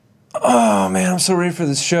man, I'm so ready for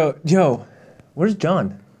this show. Yo, where's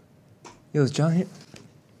John? Yo, is John here?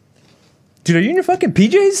 Dude, are you in your fucking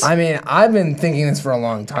PJs? I mean, I've been thinking this for a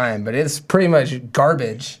long time, but it's pretty much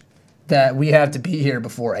garbage that we have to be here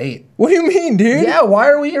before 8. What do you mean, dude? Yeah, why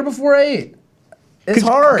are we here before 8? It's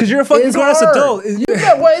hard. Because you're a fucking grown-ass adult.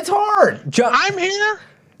 It's hard. John, I'm here.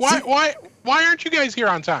 Why aren't you guys here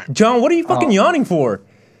on time? John, what are you fucking yawning for?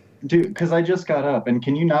 Dude, because I just got up, and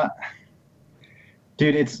can you not?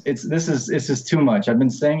 Dude, it's just too much. I've been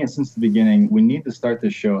saying it since the beginning. We need to start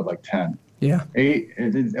this show at like 10. Yeah.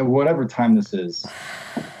 8, whatever time this is.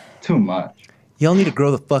 Too much. Y'all need to grow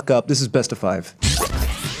the fuck up. This is Best of 5.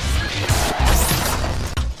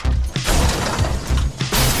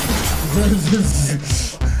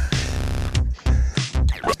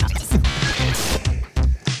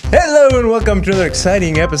 Hello and welcome to another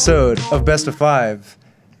exciting episode of Best of 5.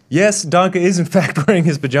 Yes, Donka is in fact wearing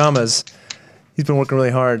his pajamas. He's been working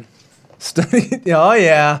really hard. Oh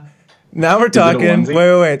yeah. Now we're talking.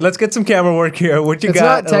 Wait. Let's get some camera work here. What you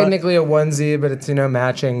got? It's not technically a onesie, but it's,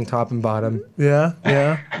 matching top and bottom. Yeah.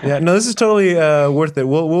 No, this is totally worth it.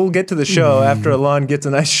 We'll get to the show after Alon gets a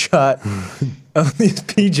nice shot of these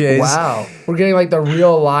PJs. Wow. We're getting like the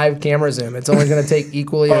real live camera zoom. It's only going to take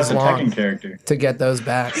equally as long to get those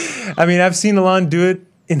back. I mean, I've seen Alon do it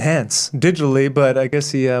enhance digitally, but I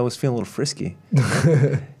guess he was feeling a little frisky.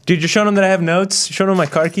 Dude, you're showing him that I have notes? Showing him my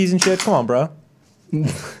car keys and shit? Come on, bro.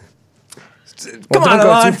 Come on, don't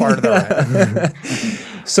go too far to the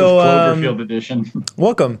right. So, Cloverfield edition.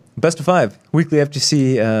 Welcome, Best of 5, weekly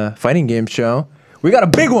FGC fighting game show. We got a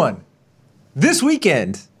big one this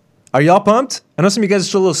weekend. Are y'all pumped? I know some of you guys are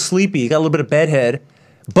still a little sleepy, got a little bit of bedhead,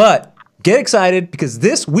 but get excited because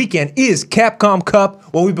this weekend is Capcom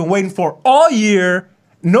Cup, what we've been waiting for all year.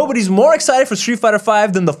 Nobody's more excited for Street Fighter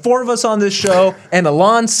V than the four of us on this show, and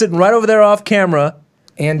Alon sitting right over there off camera.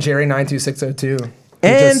 And Jerry 92602.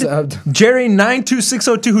 And Jerry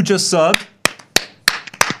 92602 who just subbed.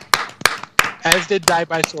 As did Die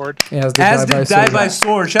by Sword. Yeah, As did Die by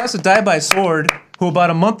Sword. Shout out to Die by Sword, who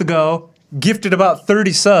about a month ago gifted about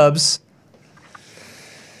 30 subs.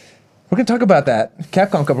 We're going to talk about that.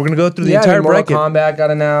 Capcom Cup. We're going to go through the entire bracket. Mortal Kombat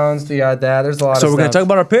got announced. We got that. There's a lot of stuff. So we're going to talk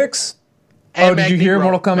about our picks. And did you hear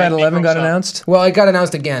Mortal Kombat 11 got announced? Well, it got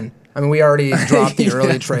announced again. I mean, we already dropped the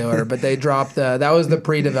early trailer, but they dropped that was the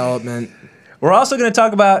pre-development. We're also going to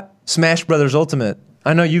talk about Smash Brothers Ultimate.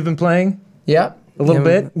 I know you've been playing. Yeah. A little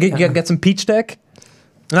bit. Get some Peach Deck.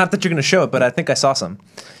 Not that you're going to show it, but I think I saw some.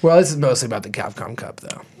 Well, this is mostly about the Capcom Cup,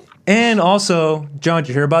 though. And also, John, did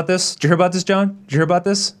you hear about this? Did you hear about this, John? Did you hear about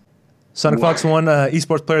this? Sonic Fox won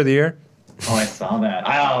Esports Player of the Year. Oh, I saw that.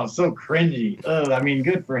 Oh, so cringy. I mean,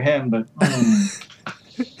 good for him, but...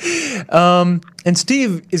 And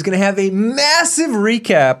Steve is going to have a massive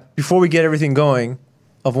recap before we get everything going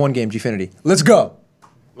of One Game Gfinity. Let's go.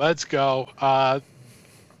 Let's go.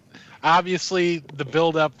 Obviously, the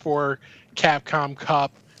build-up for Capcom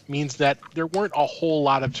Cup means that there weren't a whole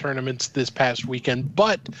lot of tournaments this past weekend,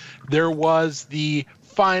 but there was the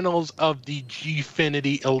finals of the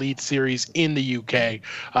Gfinity Elite Series in the UK.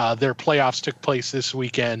 Their playoffs took place this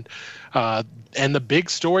weekend. And the big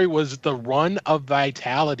story was the run of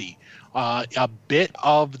Vitality. A bit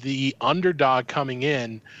of the underdog coming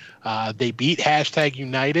in. They beat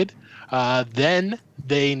 #United. Then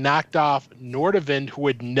they knocked off Nordavind, who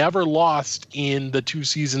had never lost in the 2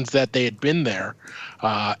 seasons that they had been there.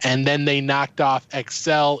 And then they knocked off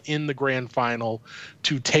Excel in the grand final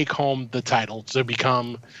to take home the title, to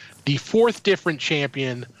become the 4th different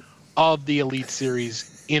champion of the Elite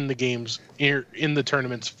Series in the games, in the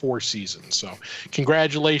tournament's 4 seasons. So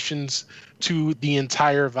congratulations to the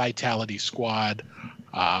entire Vitality squad.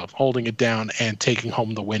 Holding it down and taking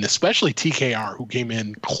home the win, especially TKR, who came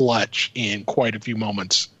in clutch in quite a few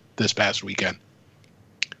moments this past weekend.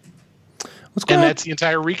 And that's the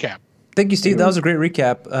entire recap. Thank you, Steve. That was a great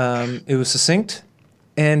recap. It was succinct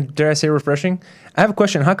and, dare I say, refreshing. I have a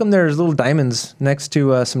question. How come there's little diamonds next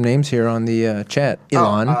to some names here on the chat?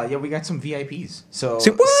 Elon. Yeah, we got some VIPs. So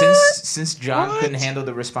what? since John couldn't handle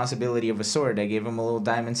the responsibility of a sword, I gave him a little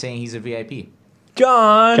diamond saying he's a VIP.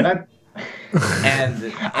 John! Can I...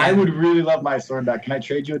 And I would really love my sword back. Can I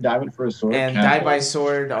trade you a diamond for a sword? And Die by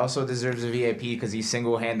Sword also deserves a VIP because he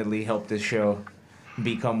single-handedly helped this show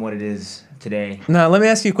become what it is today. Now, let me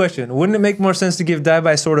ask you a question. Wouldn't it make more sense to give Die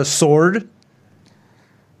by Sword a sword?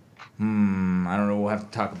 I don't know. We'll have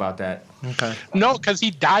to talk about that. Okay. No, because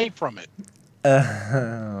he died from it.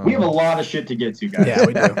 We have a lot of shit to get to, guys. Yeah,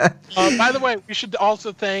 we do. By the way, we should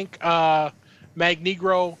also thank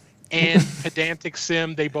Magnegro and Pedantic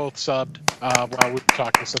Sim, they both subbed while we were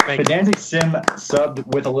talking. So thank you. Pedantic Sim subbed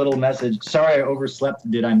with a little message. Sorry, I overslept.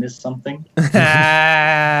 Did I miss something?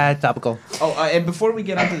 Topical. Oh, and before we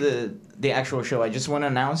get onto the actual show, I just want to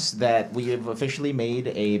announce that we have officially made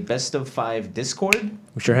a best of 5 Discord.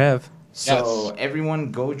 We sure have. So Yes.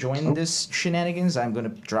 everyone go join this shenanigans. I'm going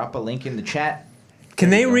to drop a link in the chat. Can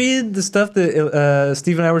There they you go. read the stuff that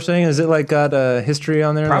Steve and I were saying? Is it like got history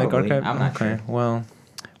on there? Probably. Like archive? I'm not okay. sure. Well,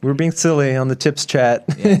 we were being silly on the tips chat,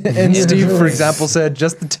 Yeah. and Yeah. Steve, for example, said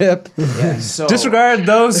just the tip. Yeah, so Disregard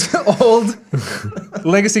those old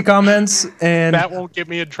legacy comments and That won't get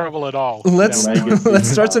me in trouble at all. let's No. Legacy. let's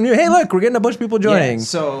start some new. Hey, look, we're getting a bunch of people joining. Yeah,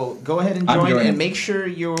 so go ahead and I'm join joining. and make sure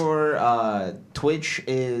your Twitch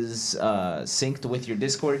is synced with your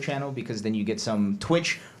Discord channel, because then you get some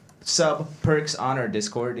Twitch sub perks on our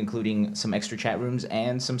Discord, including some extra chat rooms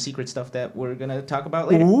and some secret stuff that we're going to talk about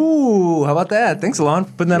later. Ooh, how about that? Thanks, Alon,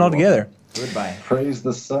 for putting that all together. Goodbye. Praise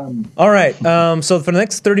the sun. All right. So for the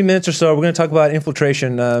next 30 minutes or so, we're going to talk about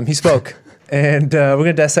infiltration. He spoke, and we're going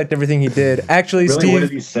to dissect everything he did. Actually, Really, what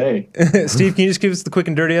did Steve, he say? Steve, can you just give us the quick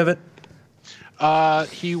and dirty of it?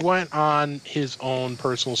 He went on his own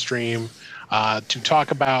personal stream to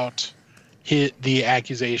talk about the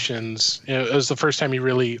accusations. It was the first time he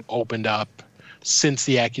really opened up since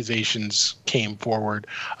the accusations came forward.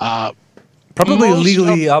 Probably Most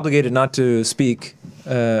legally obligated not to speak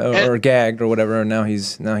or gagged or whatever. And now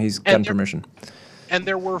he's gotten there- permission. And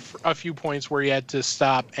there were a few points where he had to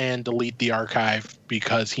stop and delete the archive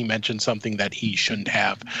because he mentioned something that he shouldn't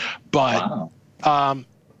have. But Wow.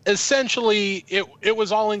 essentially, it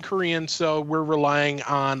was all in Korean, so we're relying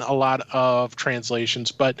on a lot of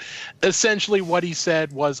translations. But essentially, what he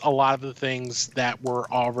said was a lot of the things that were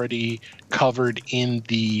already covered in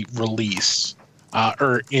the release.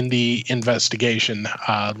 Or in the investigation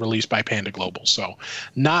released by Panda Global. So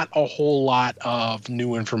not a whole lot of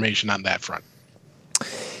new information on that front.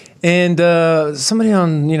 And somebody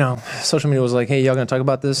on social media was like, "Hey, y'all gonna talk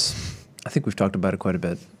about this?" I think we've talked about it quite a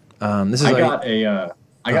bit. This is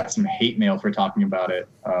I got some hate mail for talking about it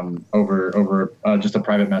over just a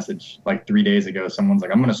private message like 3 days ago. Someone's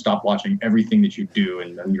like, "I'm going to stop watching everything that you do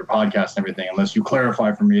and your podcast and everything unless you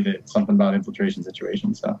clarify for me that it's something about infiltration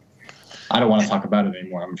situation." So I don't want to talk about it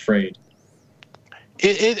anymore. I'm afraid.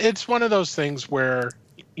 It's one of those things where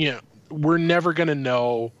we're never going to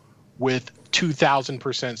know with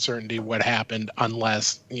 2,000% certainty what happened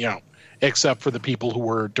unless except for the people who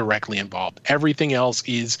were directly involved. Everything else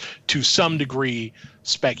is, to some degree,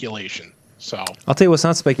 speculation. So I'll tell you what's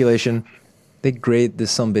not speculation. They grade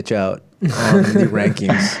this sumbitch out on the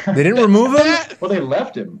rankings. They didn't remove him. Well, they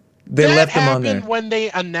left him. They that left him on happened there. when they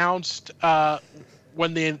announced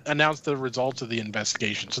the results of the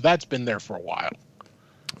investigation. So that's been there for a while.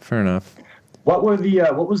 Fair enough. What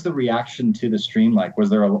was the reaction to the stream like? Were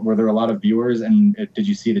there a lot of viewers, and did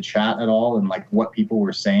you see the chat at all, and like what people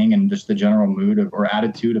were saying, and just the general mood or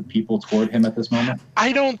attitude of people toward him at this moment?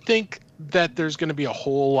 I don't think that there's going to be a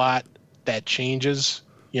whole lot that changes.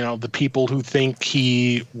 The people who think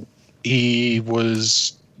he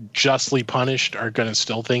was justly punished are going to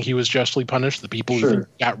still think he was justly punished. The people who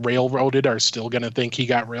got railroaded are still going to think he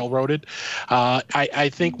got railroaded. I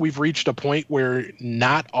think we've reached a point where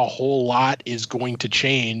not a whole lot is going to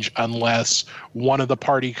change unless one of the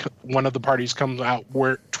parties comes out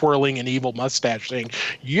twirling an evil mustache saying,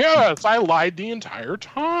 "Yes, I lied the entire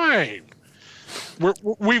time."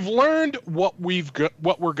 We've learned what we're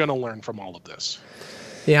going to learn from all of this.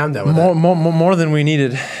 Yeah, I'm done with that. More than we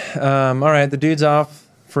needed. All right, the dude's off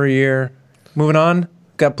for a year. Moving on.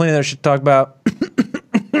 Got plenty of other shit to talk about.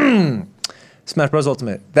 Smash Bros.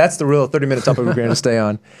 Ultimate. That's the real 30-minute topic we're going to stay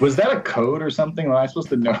on. Was that a code or something? Was I supposed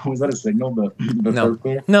to know? Was that a signal? The No. throat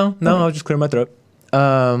clear? No, I'll just clear my throat.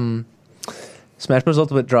 Smash Bros.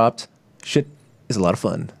 Ultimate dropped. Shit is a lot of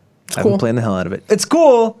fun. I've cool. been playing the hell out of it. It's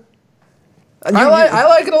cool. I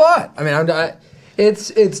like it a lot. I mean,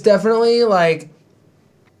 it's definitely like,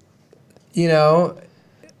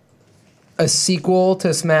 a sequel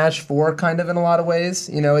to Smash 4 kind of in a lot of ways.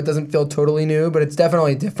 It doesn't feel totally new, but it's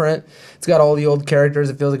definitely different. It's got all the old characters.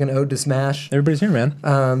 It feels like an ode to Smash. Everybody's here, man.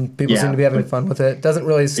 People seem to be having fun with it. Doesn't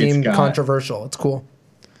really seem got- controversial. It's cool.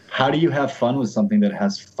 How do you have fun with something that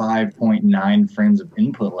has 5.9 frames of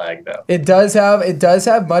input lag, though? It does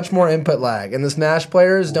have much more input lag, and the Smash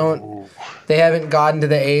players they haven't gotten to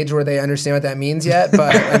the age where they understand what that means yet.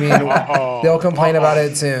 But I mean, they'll complain about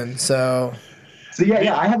it soon. So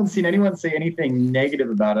yeah, I haven't seen anyone say anything negative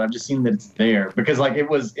about it. I've just seen that it's there because like it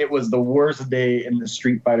was the worst day in the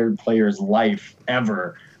Street Fighter player's life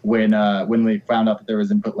ever when they found out that there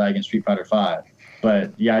was input lag in Street Fighter 5.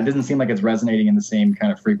 But yeah, it doesn't seem like it's resonating in the same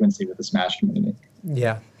kind of frequency with the Smash community.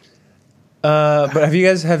 Yeah. But have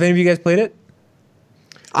any of you guys played it?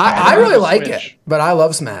 I really like Switch. it, but I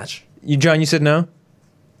love Smash. John, you said no?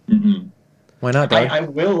 Mm-hmm. Why not, dog? I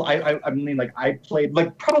will. I mean, like, I played,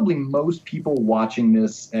 like, probably most people watching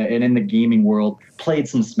this and in the gaming world played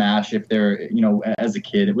some Smash if they're, as a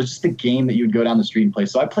kid. It was just a game that you would go down the street and play.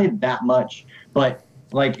 So I played that much. But,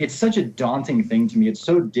 like, it's such a daunting thing to me. It's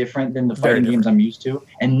so different than the fighting games I'm used to.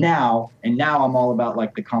 And now I'm all about,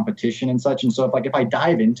 like, the competition and such. And so, if I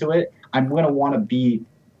dive into it, I'm going to want to be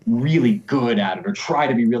really good at it or try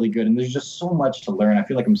to be really good, and there's just so much to learn. I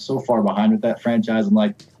feel like I'm so far behind with that franchise. I'm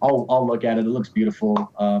like, I'll look at it. It looks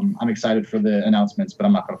beautiful. I'm excited for the announcements, but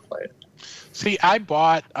I'm not going to play it. See, I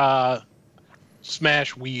bought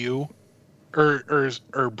Smash Wii U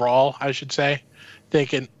or Brawl, I should say,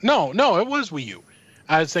 thinking no, it was Wii U.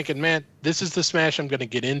 I was thinking, man, this is the Smash I'm going to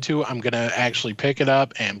get into. I'm going to actually pick it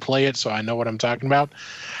up and play it so I know what I'm talking about.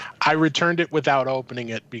 I returned it without opening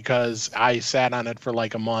it because I sat on it for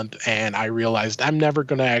like a month and I realized I'm never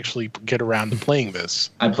going to actually get around to playing this.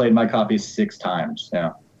 I played my copy 6 times.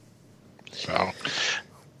 Yeah. So,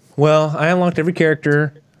 Well, I unlocked every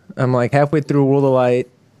character. I'm like halfway through World of Light.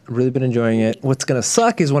 I've really been enjoying it. What's going to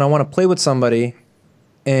suck is when I want to play with somebody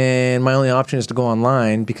and my only option is to go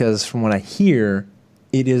online because from what I hear,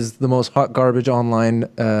 it is the most hot garbage online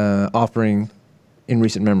offering in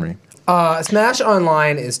recent memory. Smash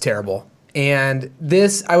Online is terrible. And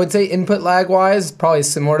this, I would say, input lag wise, probably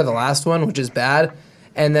similar to the last one, which is bad.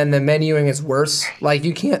 And then the menuing is worse. Like,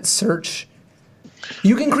 you can't search.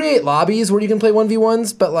 You can create lobbies where you can play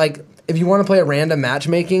 1v1s, but, like, if you want to play a random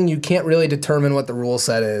matchmaking, you can't really determine what the rule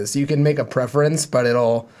set is. You can make a preference, but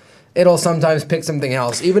it'll sometimes pick something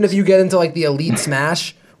else. Even if you get into, like, the Elite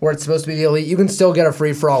Smash, where it's supposed to be the Elite, you can still get a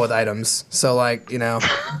free-for-all with items. So, like,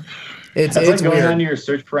 It's like going weird. onto your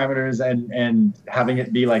search parameters and having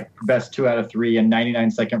it be like best 2 out of 3 and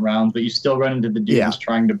 99-second rounds, but you still run into the dudes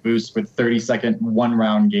trying to boost with 30-second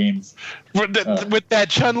 1-round games. With that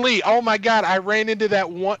Chun-Li, oh my God, I ran into that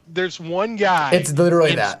one. There's one guy. It's literally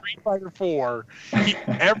in that. Street Fighter 4.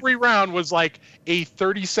 Every round was like a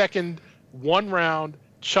 30-second 1-round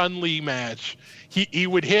Chun-Li match. He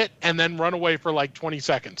would hit and then run away for like 20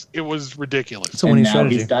 seconds. It was ridiculous. So And winning now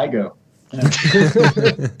strategy. he's Daigo.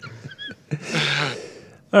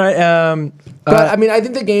 All right. But I mean, I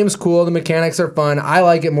think the game's cool. The mechanics are fun. I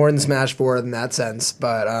like it more than Smash 4 in that sense.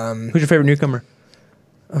 But Who's your favorite newcomer?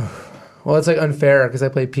 well, it's like unfair because I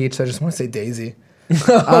play Peach. So I just want to say Daisy.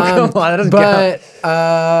 Come on, that doesn't count.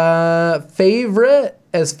 But favorite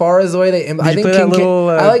as far as the way they, I think play that King little,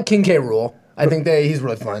 I like King K. Rool. I think he's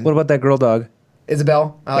really fun. What about that girl dog?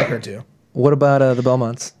 Isabel, I like her too. What about the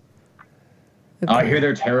Belmonts? I hear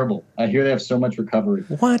they're terrible. I hear they have so much recovery.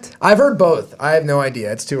 What? I've heard both. I have no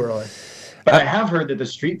idea. It's too early. But I have heard that the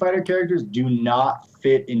Street Fighter characters do not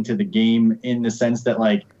fit into the game in the sense that,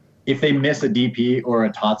 like, if they miss a DP or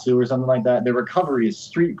a Tatsu or something like that, their recovery is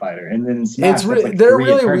Street Fighter. And then Smash, that's like they're 3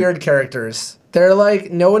 really eternity. weird characters. They're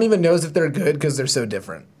like, no one even knows if they're good because they're so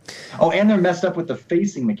different. Oh, and they're messed up with the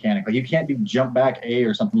facing mechanic. Like, you can't do jump back A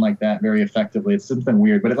or something like that very effectively. It's something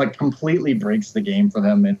weird, but it, like, completely breaks the game for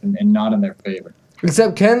them and not in their favor.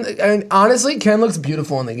 Except Ken, I mean, honestly, Ken looks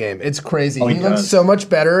beautiful in the game. It's crazy. Oh, he he looks does. so much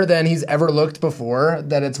better than he's ever looked before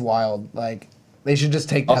that it's wild. Like, they should just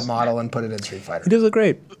take that Also- model and put it in Street Fighter. He does look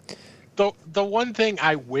great. The one thing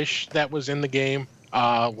I wish that was in the game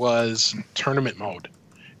was tournament mode,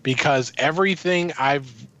 because everything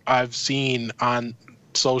I've seen on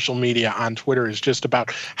social media, on Twitter, is just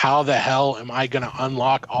about how the hell am I going to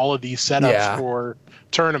unlock all of these setups for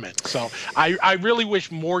tournament. So I really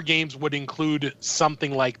wish more games would include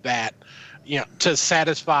something like that, to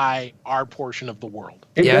satisfy our portion of the world.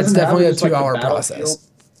 It Yeah, it's doesn't definitely have a just, like, the 2-hour Battlefield, process.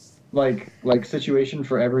 Like situation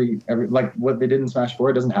for every like what they did in Smash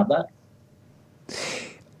 4. It doesn't have that.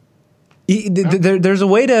 There's a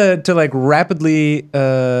way to like rapidly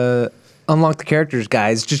unlock the characters,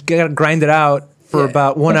 guys. Just gotta grind it out for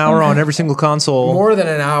about 1 hour on every single console. More than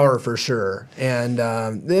an hour for sure. And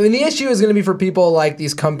I mean, the issue is going to be for people like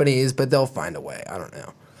these companies, but they'll find a way. I don't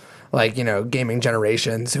know. Like, Gaming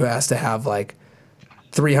Generations, who has to have like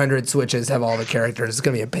 300 Switches, have all the characters. It's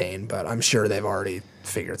going to be a pain, but I'm sure they've already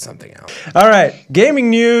figured something out. All right, gaming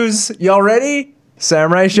news. Y'all ready?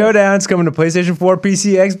 Samurai Showdown. It's coming to PlayStation 4,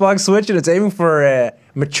 PC, Xbox, Switch, and it's aiming for a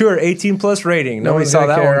mature 18+ rating. Nobody one's saw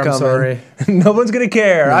gonna that care, one I'm coming. sorry. No one's gonna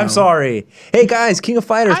care. I'm sorry. Hey guys, King of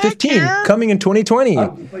Fighters I 15 care. coming in 2020.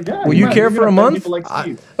 Like, yeah, Will you might- care you're for a gonna month? people like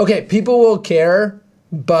Steve. Okay, people will care,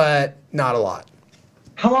 but not a lot.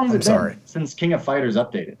 How long has it been sorry. since King of Fighters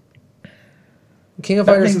updated? King of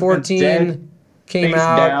That Fighters thing's been 14. dead came face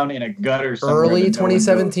out down in a gutter somewhere. early that no one knows.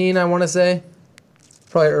 2017, I want to say.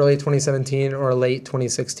 Probably early 2017 or late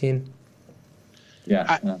 2016.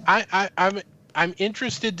 Yeah. I'm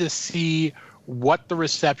interested to see what the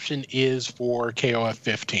reception is for KOF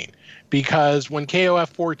 15, because when KOF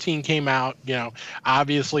 14 came out,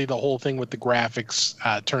 obviously the whole thing with the graphics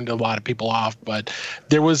turned a lot of people off, but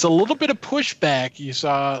there was a little bit of pushback. You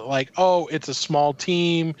saw like, oh, it's a small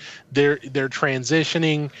team, they're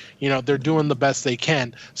transitioning, they're doing the best they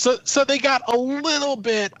can. So they got a little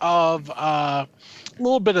bit of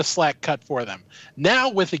slack cut for them. Now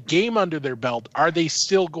with a game under their belt, are they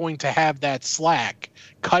still going to have that slack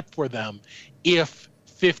cut for them if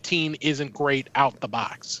 15 isn't great out the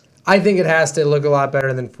box? I think it has to look a lot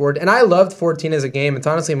better than 14. And I loved 14 as a game. It's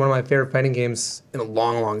honestly one of my favorite fighting games in a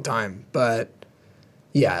long, long time. But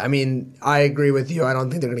yeah, I mean, I agree with you. I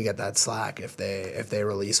don't think they're going to get that slack if they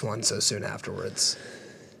release one so soon afterwards.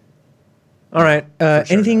 All right. sure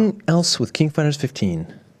Anything else with King Fighters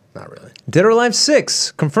 15? Not really. Dead or Alive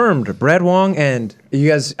 6 confirmed. Brad Wong and you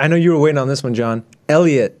guys. I know you were waiting on this one, John.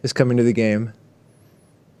 Elliot is coming to the game.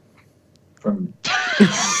 From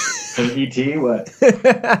ET, what?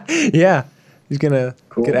 Yeah, he's gonna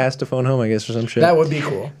Cool. get asked to phone home, I guess, or some shit. That would be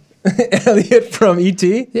cool. Elliot from ET.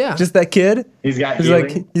 Yeah. just that kid. He's got He's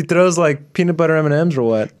healing. like he throws like peanut butter M&Ms or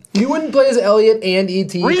what? You wouldn't play as Elliot and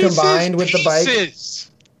E.T. combined with the bike?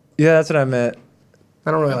 Pieces! Yeah, that's what I meant.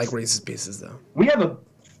 I don't really like Reese's Pieces, though. we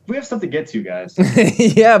have stuff to get to, guys.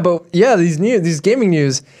 Yeah, but yeah, these gaming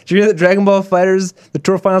news. Did you hear that Dragon Ball Fighters, the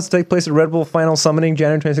tour finals will take place at Red Bull Final Summoning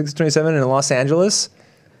January 26 to 27 in Los Angeles?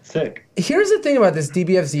 Sick. Here's the thing about this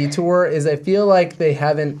DBFZ tour is I feel like they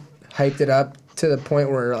haven't hyped it up to the point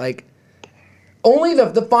where like only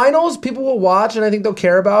the finals people will watch and I think they'll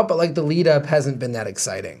care about, but like the lead up hasn't been that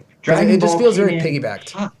exciting. Dragon It just Ball feels came very in piggybacked.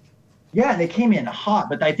 hot. Yeah, they came in hot,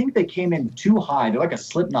 but I think they came in too high. They're like a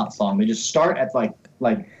Slipknot song. They just start at like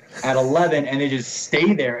at 11 and they just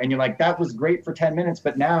stay there, and you're like, that was great for 10 minutes,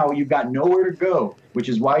 but now you've got nowhere to go, which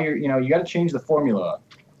is why you got to change the formula.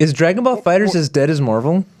 Is Dragon Ball Fighters as dead as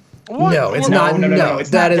Marvel? What? No, it's No, not. no, No, it's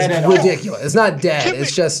that not is dead at all. ridiculous. It's not dead.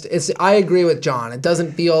 It's. I agree with John. It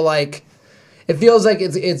doesn't feel like. It feels like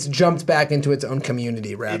it's jumped back into its own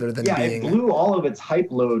community rather than Yeah, being. it blew all of its hype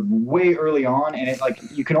load way early on, and it like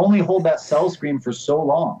you can only hold that cell screen for so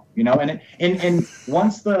long, and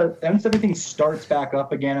once everything starts back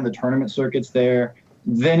up again and the tournament circuit's there,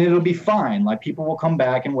 then it'll be fine. Like people will come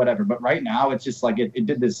back and whatever. But right now it's just like it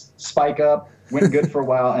did this spike up, went good for a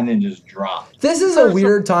while, and then just dropped. This is a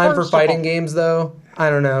weird time for first of fighting all- games, though. I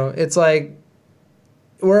don't know. It's like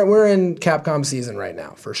we're in Capcom season right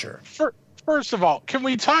now for sure. First of all, can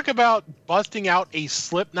we talk about busting out a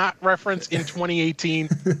Slipknot reference in 2018,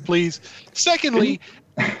 please?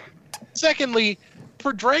 Secondly,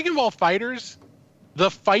 for Dragon Ball Fighters, the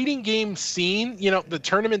fighting game scene, the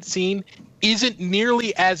tournament scene, isn't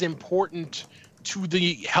nearly as important to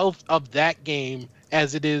the health of that game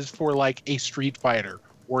as it is for like a Street Fighter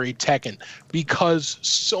or a Tekken, because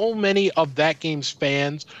so many of that game's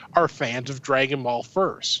fans are fans of Dragon Ball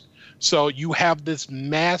first. So you have this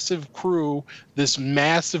massive crew, this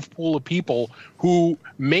massive pool of people who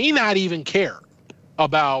may not even care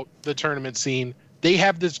about the tournament scene. They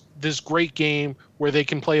have this great game where they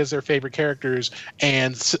can play as their favorite characters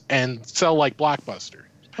and sell like Blockbuster.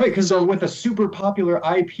 Right, because they're with a super popular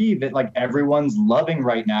IP that like everyone's loving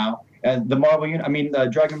right now. And the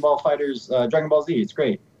Dragon Ball Fighters, Dragon Ball Z, it's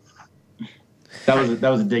great. That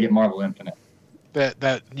was a dig at Marvel Infinite.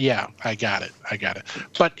 Yeah, I got it.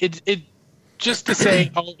 But it just to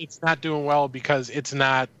say, oh, it's not doing well because it's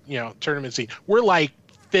not, tournament scene. We're like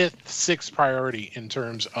 5th, 6th priority in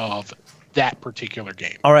terms of that particular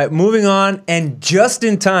game. All right, moving on, and just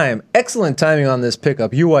in time, excellent timing on this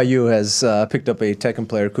pickup. UYU has picked up a Tekken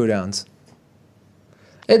player, cooldowns.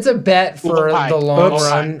 It's a bet for Oops. the long Oops.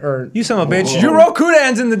 run. Or You son of a bitch, you roll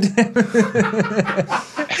cooldowns in the.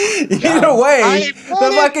 Either way,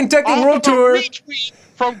 the fucking Tekken World Tour. Retweet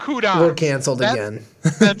from Kudan. we're canceled That- again.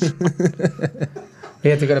 That's We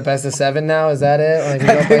have to go to best of 7 now. Is that it? Like, we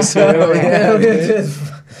go think by so,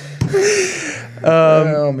 two?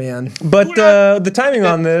 Oh man. But the timing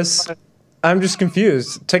on this, I'm just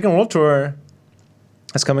confused. Tekken World Tour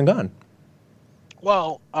has come and gone.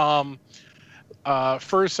 well.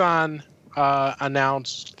 Fursan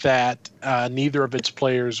announced that neither of its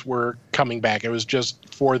players were coming back. It was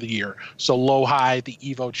just for the year. So Lohai, the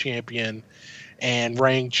Evo champion, and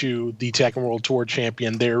Rangchu, the Tekken World Tour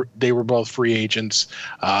champion, they were both free agents.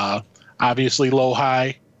 Obviously,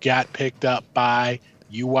 Lohai got picked up by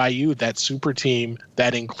UYU, that super team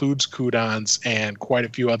that includes Kudans and quite a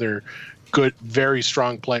few other good, very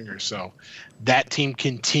strong players. So that team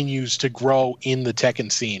continues to grow in the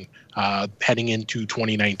Tekken scene heading into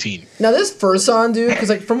 2019. Now this Furson dude, because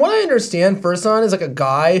like from what I understand, Furson is like a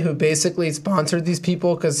guy who basically sponsored these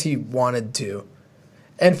people because he wanted to,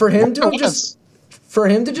 and for him to just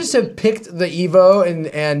have picked the Evo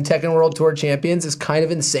and Tekken World Tour champions is kind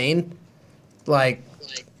of insane. Like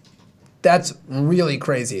that's really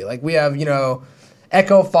crazy. Like we have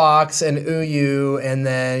Echo Fox and Uyu, and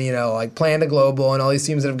then like Plan to Global and all these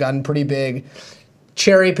teams that have gotten pretty big,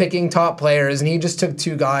 cherry picking top players, and he just took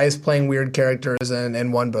two guys playing weird characters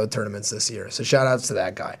and won both tournaments this year. So shout outs to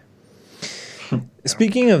that guy.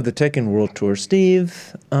 Speaking of the Tekken World Tour,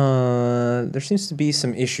 Steve, there seems to be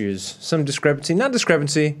some issues, some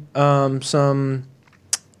some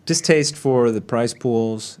distaste for the prize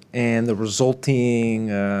pools and the resulting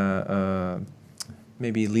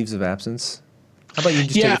maybe leaves of absence. How about you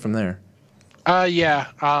just take it from there?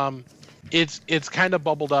 It's kind of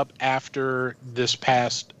bubbled up after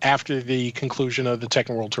the conclusion of the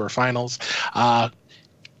Tekken World Tour Finals.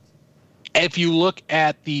 If you look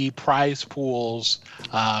at the prize pools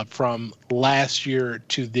from last year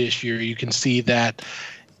to this year, you can see that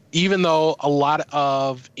even though a lot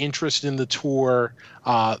of interest in the tour,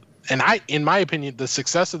 in my opinion, the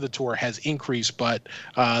success of the tour has increased, but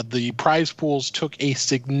the prize pools took a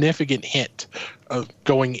significant hit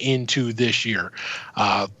going into this year.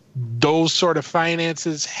 Those sort of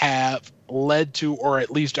finances have led to, or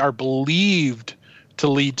at least are believed to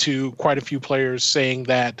lead to, quite a few players saying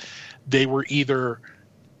that they were either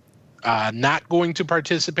not going to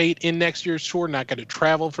participate in next year's tour, not going to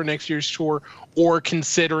travel for next year's tour, or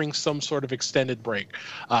considering some sort of extended break.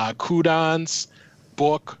 Kudans,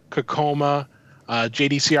 Book, Kokoma,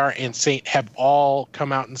 JDCR, and Saint have all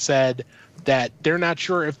come out and said that they're not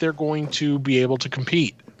sure if they're going to be able to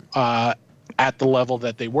compete at the level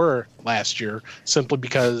that they were last year, simply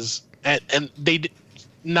because, and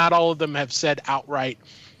not all of them have said outright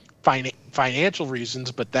financial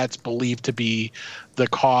reasons, but that's believed to be the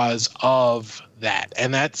cause of that.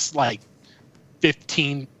 And that's like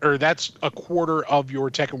that's a quarter of your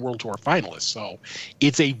Tekken World Tour finalists. So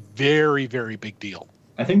it's a very, very big deal.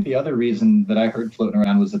 I think the other reason that I heard floating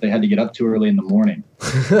around was that they had to get up too early in the morning.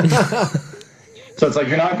 So it's like,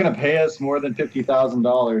 you're not going to pay us more than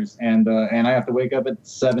 $50,000, and I have to wake up at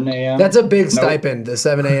 7 a.m. That's a big stipend, the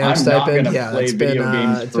 7 a.m. stipend. Yeah, it's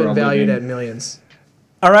been valued at millions.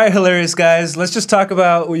 All right, hilarious guys. Let's just talk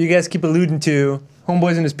about what you guys keep alluding to.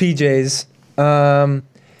 Homeboys in his PJs.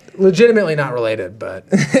 Legitimately not related, but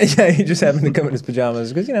yeah, he just happened to come in his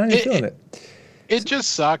pajamas because he's feeling it. It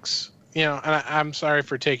just sucks, and I'm sorry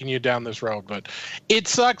for taking you down this road, but it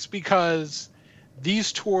sucks because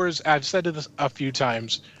these tours, I've said this a few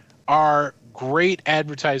times, are great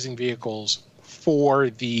advertising vehicles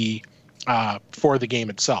for the game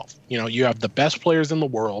itself. You have the best players in the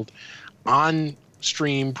world on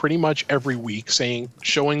stream pretty much every week,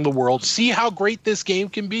 showing the world, see how great this game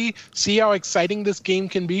can be, see how exciting this game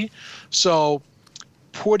can be. So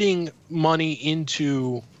putting money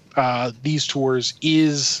into these tours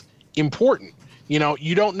is important.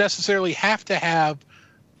 You don't necessarily have to have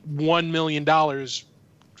 $1 million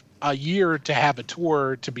a year to have a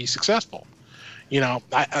tour to be successful.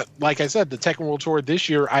 Like I said, the Tekken World Tour this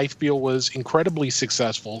year I feel was incredibly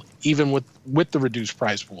successful, even with the reduced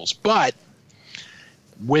prize pools. But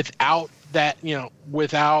without that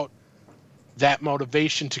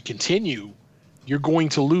motivation to continue, you're going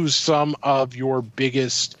to lose some of your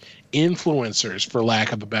biggest influencers, for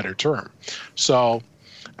lack of a better term. So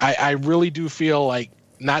I really do feel like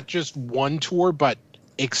not just one tour, but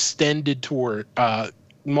extended tour,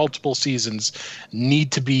 multiple seasons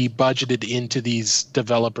need to be budgeted into these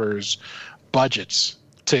developers' budgets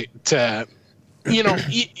to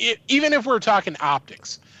even if we're talking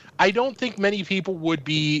optics. I don't think many people would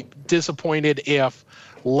be disappointed if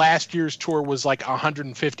last year's tour was like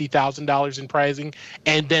 $150,000 in pricing,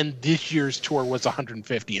 and then this year's tour was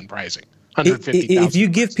 $150 in pricing. $150,000. If you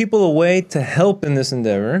give people a way to help in this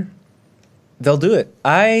endeavor, they'll do it.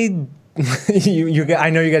 I know you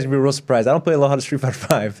guys will be real surprised. I don't play a lot of Street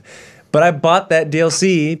Fighter V, but I bought that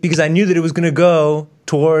DLC because I knew that it was going to go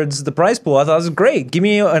towards the prize pool. I thought it was great. Give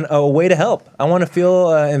me a way to help. I want to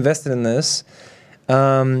feel invested in this.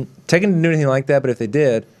 Tekken didn't do anything like that, but if they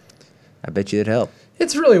did, I bet you it'd help.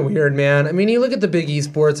 It's really weird, man. I mean, you look at the big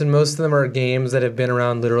esports, and most of them are games that have been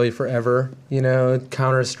around literally forever.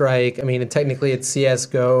 Counter-Strike. I mean, technically it's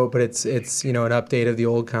CS:GO, but it's an update of the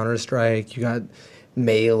old Counter-Strike. You got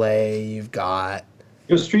Melee. You've got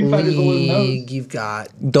Street Fighter's League. You've got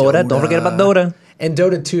Dota. Don't forget about Dota. And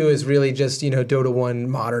Dota 2 is really just Dota 1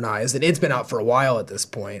 modernized, and it's been out for a while at this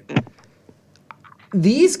point.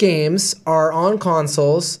 these games are on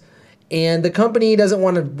consoles, and the company doesn't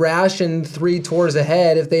want to ration 3 tours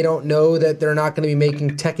ahead if they don't know that they're not going to be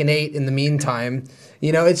making Tekken 8 in the meantime.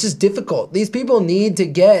 You know, it's just difficult. These people need to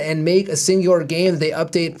get and make a singular game that they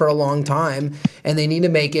update for a long time, and they need to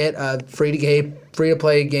make it a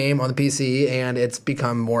free-to-play game on the PC, and it's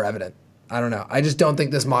become more evident. I don't know. I just don't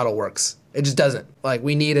think this model works. It just doesn't. Like,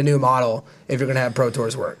 we need a new model if you're going to have Pro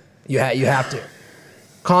Tours work. You have to.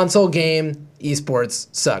 Console game esports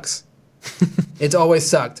sucks. It's always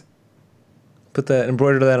sucked.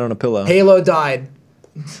 Embroider that on a pillow. Halo died.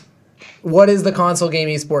 What is the console game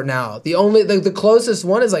esport now? The closest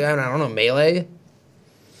one is like, I don't know, Melee.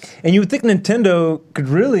 And you would think Nintendo could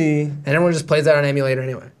really... And everyone just plays that on emulator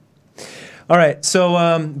anyway. All right,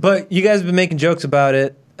 so, but you guys have been making jokes about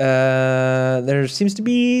it. There seems to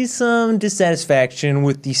be some dissatisfaction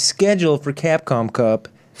with the schedule for Capcom Cup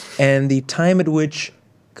and the time at which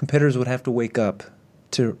competitors would have to wake up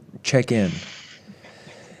to check in.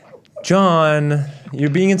 John, you're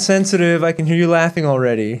being insensitive. I can hear you laughing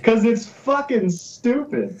already. Because it's fucking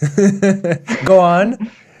stupid. Go on.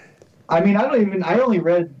 I mean, I only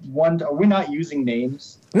read one. We're not using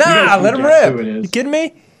names. Nah, let him guess who rip. it is. You kidding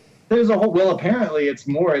me? There's a whole. Well, apparently it's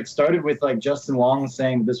more. It started with like Justin Wong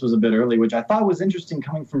saying this was a bit early, which I thought was interesting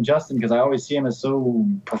coming from Justin because I always see him as so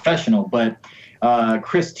professional. But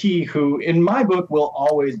Chris T, who in my book will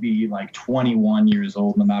always be like 21 years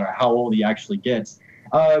old, no matter how old he actually gets,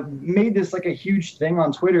 made this like a huge thing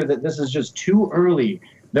on Twitter that this is just too early.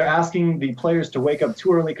 They're asking the players to wake up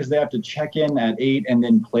too early because they have to check in at 8 and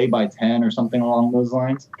then play by 10 or something along those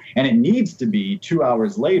lines. And it needs to be 2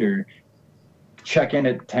 hours later, check in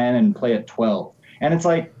at 10 and play at 12. And it's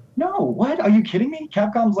like, no, what? Are you kidding me?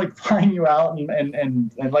 Capcom's like flying you out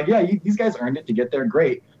and like, yeah, these guys earned it to get there.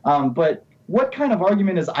 Great. But what kind of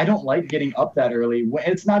argument is I don't like getting up that early?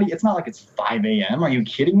 It's not like it's 5 a.m. Are you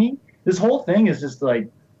kidding me? This whole thing is just like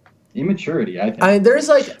immaturity, I think. And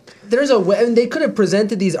they could have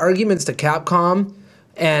presented these arguments to Capcom,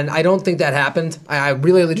 and I don't think that happened. I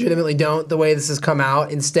really legitimately don't, the way this has come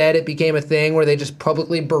out. Instead, it became a thing where they just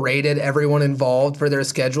publicly berated everyone involved for their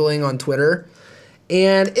scheduling on Twitter.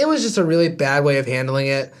 And it was just a really bad way of handling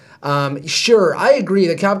it. Sure, I agree.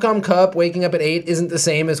 The Capcom Cup, waking up at 8 isn't the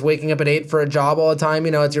same as waking up at 8 for a job all the time.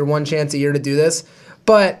 You know, it's your one chance a year to do this.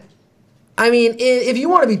 But, I mean, if you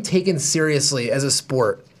want to be taken seriously as a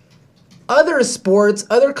sport, other sports,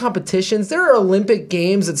 other competitions, there are Olympic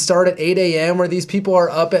games that start at 8 a.m. where these people are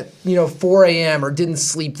up at 4 a.m. or didn't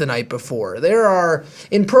sleep the night before. There are,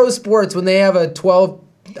 in pro sports, when they have a 12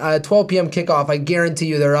 p.m. kickoff, I guarantee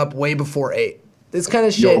you they're up way before 8. This kind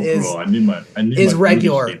of shit is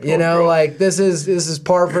regular, like this is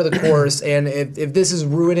par for the course. And if this is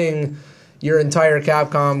ruining your entire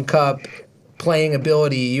Capcom Cup playing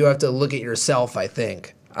ability, you have to look at yourself, I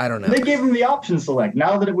think. I don't know. They gave them the option select.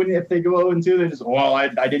 Now that if they go 0-2, they just,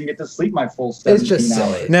 I didn't get to sleep my full 17 hours. It's just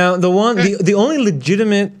silly. Now, the only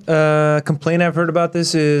legitimate complaint I've heard about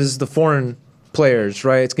this is the foreign players,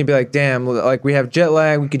 right? It's going to be like, damn, like we have jet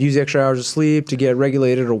lag, we could use extra hours of sleep to get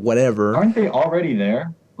regulated or whatever. Aren't they already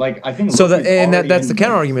there? Like, I think so. That's the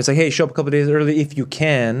counter argument. It's like, hey, show up a couple of days early if you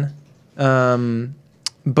can.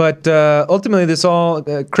 But ultimately,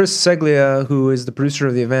 Chris Seglia, who is the producer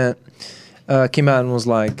of the event, came out and was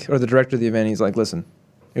like, or the director of the event, he's like, listen,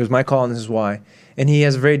 it was my call and this is why. And he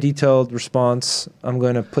has a very detailed response. I'm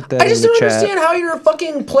going to put that in the chat. I just don't understand how you're a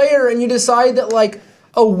fucking player and you decide that like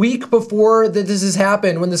a week before that this has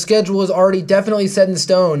happened, when the schedule is already definitely set in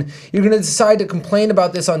stone, you're going to decide to complain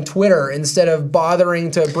about this on Twitter instead of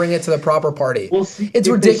bothering to bring it to the proper party. Well, see, it's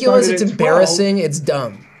ridiculous, it's embarrassing, it's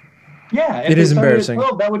dumb. Yeah, it is embarrassing.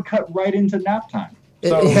 12, that would cut right into nap time.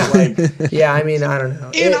 So, yeah, I mean, I don't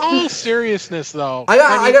know. In all seriousness, though,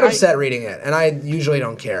 I got upset reading it, and I usually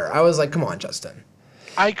don't care. I was like, "Come on, Justin."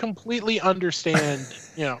 I completely understand.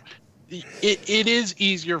 It is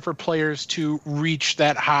easier for players to reach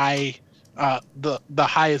that high, the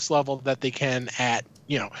highest level that they can at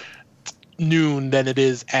noon than it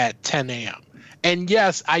is at 10 a.m. And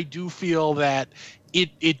yes, I do feel that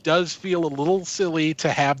it does feel a little silly to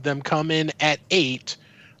have them come in at 8.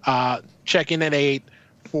 Check in at 8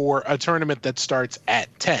 for a tournament that starts at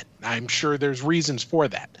 10. I'm sure there's reasons for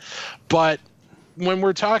that, but when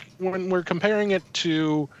we're comparing it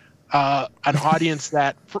to an audience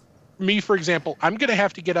that, for me, for example, I'm going to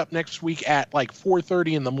have to get up next week at like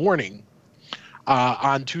 4:30 in the morning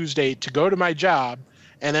on Tuesday to go to my job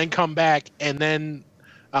and then come back and then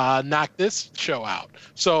knock this show out.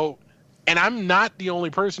 So, and I'm not the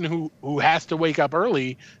only person who has to wake up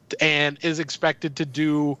early and is expected to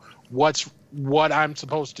do what's what I'm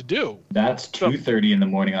supposed to do. That's 2:30 in the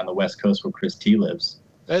morning on the West Coast where Chris T lives.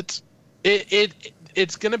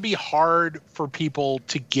 It's going to be hard for people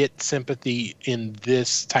to get sympathy in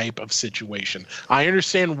this type of situation. I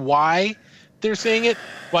understand why they're saying it,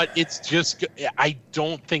 but it's just, I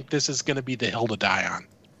don't think this is going to be the hill to die on.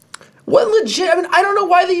 What legit? I mean, I don't know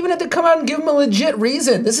why they even had to come out and give him a legit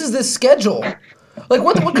reason. This is the schedule. Like,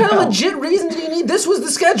 what kind of legit reason do you need? This was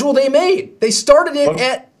the schedule they made. They started it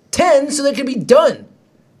at 10 so they could be done.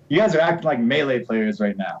 You guys are acting like Melee players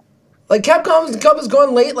right now. Like, Capcom's Cup has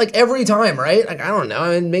gone late, like, every time, right? Like, I don't know.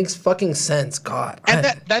 I mean, it makes fucking sense. God. And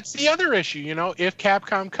that's the other issue, you know, if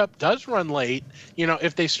Capcom Cup does run late, you know,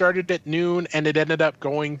 if they started at noon and it ended up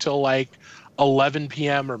going till, like, 11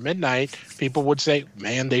 p.m. or midnight, people would say,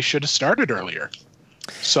 man, they should have started earlier.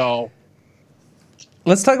 So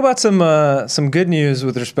let's talk about some good news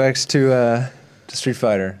with respects to Street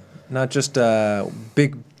Fighter. Not just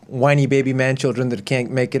big whiny baby man children that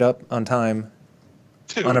can't make it up on time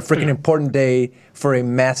on a freaking important day for a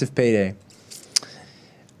massive payday.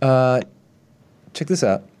 Check this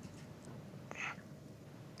out.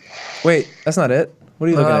 Wait, that's not it. What are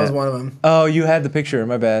you looking at? That was one of them. Oh, you had the picture.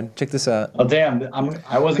 My bad. Check this out. Oh damn! I wasn't.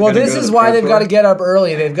 Well, gonna this go to is the why pro they've tour. got to get up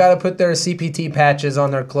early. They've got to put their CPT patches on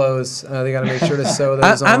their clothes. They got to make sure to sew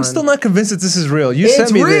those on. I'm still not convinced that this is real. You It's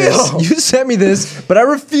sent me real. this. You sent me this, but I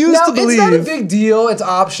refuse Now, to believe. it's not a big deal. It's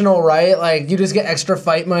optional, right? Like, you just get extra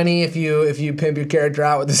fight money if you pimp your character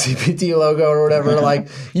out with the CPT logo or whatever. Like,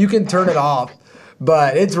 you can turn it off,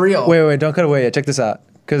 but it's real. Wait, don't cut away yet. Check this out.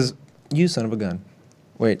 Because you son of a gun.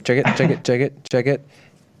 Wait, check it.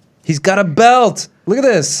 He's got a belt. Look at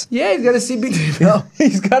this. Yeah, he's got a CPT belt.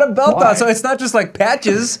 He's got a belt Why? on, so it's not just like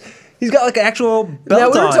patches. He's got like an actual belt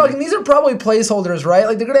Now, we were on. talking, these are probably placeholders, right?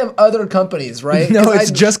 Like, they're going to have other companies, right? No, 'Cause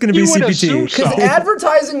it's just going to be You would CPT. assume so. Because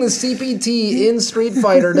advertising the CPT in Street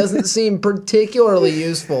Fighter doesn't seem particularly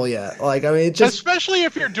useful yet. Like, I mean, it just... especially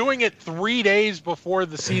if you're doing it 3 days before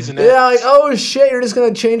the season ends. Yeah, like, oh shit, you're just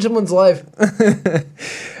going to change someone's life.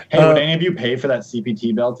 Hey, would any of you pay for that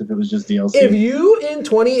CPT belt if it was just DLC? If you in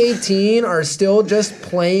 2018 are still just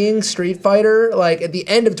playing Street Fighter, like at the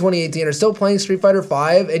end of 2018 are still playing Street Fighter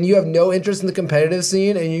 5 and you have no interest in the competitive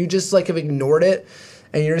scene and you just like have ignored it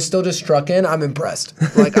and you're still just struck in, I'm impressed.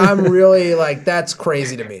 Like I'm really like, that's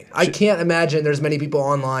crazy to me. I can't imagine there's many people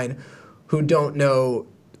online who don't know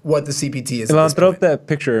what the CPT is. at Elon, this throw up point. that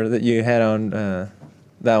picture that you had on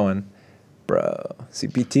that one. Bro,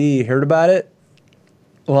 CPT, heard about it?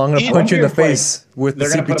 Well, I'm going to I punch you in the wonder if, face with the they're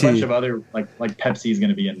gonna put a bunch CPT. of other like Pepsi's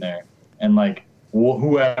gonna be in there, and like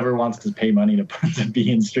whoever wants to pay money to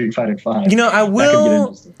be in Street Fighter 5. You know, I that could get will,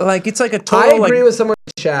 interesting. like, it's like a I total, agree like, with someone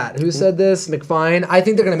in the chat. Who said this? McFine. I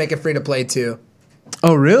think they're going to make it free to play too.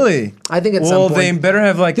 oh, really? I think at Well, some point. they better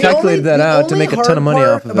have, like, The calculated only- that the out to only make a ton of money hard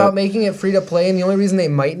off part of about it. making it free to play, and the only reason they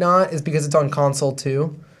might not is because it's on console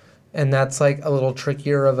too, and that's like a little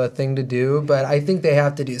trickier of a thing to do. But I think they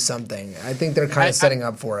have to do something. I think they're kind of setting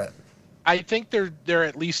up for it. I think they're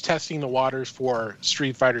at least testing the waters for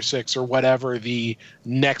Street Fighter 6 or whatever the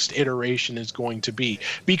next iteration is going to be,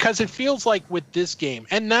 because it feels like with this game,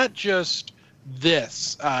 and not just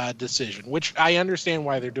this decision, which I understand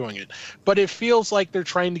why they're doing it, but it feels like they're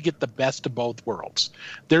trying to get the best of both worlds.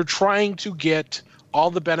 They're trying to get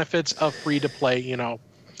all the benefits of free to play, you know,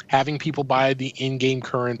 having people buy the in-game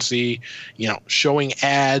currency, you know, showing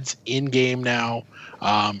ads in-game now,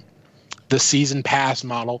 the season pass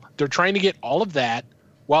model. They're trying to get all of that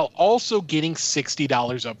while also getting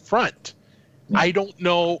 $60 up front. I don't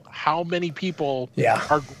know how many people Yeah.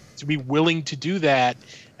 are going to be willing to do that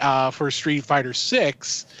for Street Fighter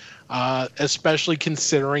 6, especially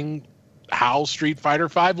considering how Street Fighter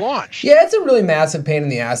 5 launched. Yeah, it's a really massive pain in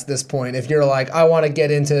the ass at this point. If you're like, I want to get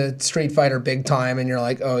into Street Fighter big time, and you're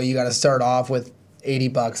like, oh, you got to start off with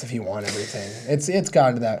 $80 if you want everything. It's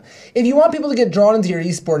gotten to that. If you want people to get drawn into your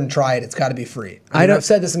esport and try it, it's got to be free. I've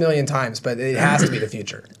said this a million times, but it has to be the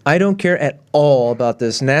future. I don't care at all about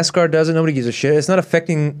this. NASCAR doesn't. Nobody gives a shit. It's not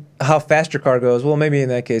affecting how fast your car goes. Well, maybe in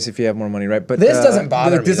that case if you have more money, right? But This doesn't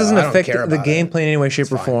bother me, This doesn't though. I don't affect care the about gameplay in any way,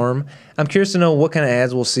 shape, or form. I'm curious to know what kind of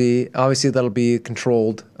ads we'll see. Obviously, that'll be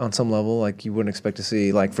controlled on some level. Like you wouldn't expect to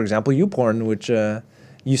see, like for example, YouPorn, which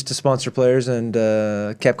used to sponsor players, and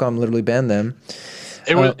Capcom literally banned them.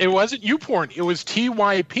 It wasn't YouPorn, it was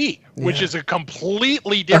TYP, which is a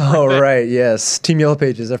completely different Oh thing. right, yes, Team Yellow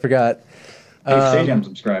Pages. I forgot. Hey, Sajam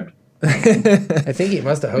subscribed. I think he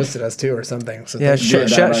must have hosted us too or something. So Yeah, thank you.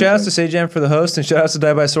 shout outs to Sajam for the host, and shout outs to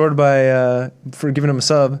Die by Sword for giving him a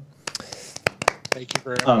sub. Thank you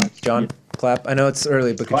very much. John, clap. I know it's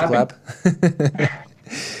early, but could you Clapping.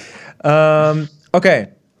 clap? Okay.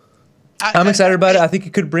 I'm excited about it. I think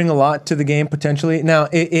it could bring a lot to the game potentially. Now,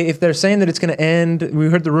 if they're saying that it's going to end, we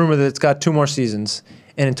heard the rumor that it's got 2 more seasons,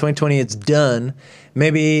 and in 2020 it's done.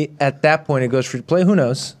 Maybe at that point it goes free to play. Who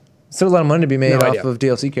knows? Still a lot of money to be made off of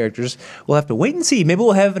DLC characters. We'll have to wait and see. Maybe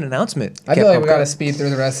we'll have an announcement. I feel like we got to speed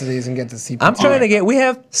through the rest of these and get to CPT. I'm trying to get. We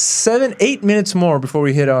have 8 minutes more before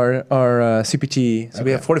we hit our CPT. So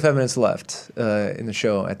we have 45 minutes left in the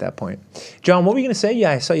show at that point. John, what were you going to say?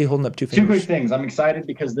 Yeah, I saw you holding up 2 fingers. 2 quick things. I'm excited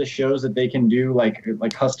because this shows that they can do like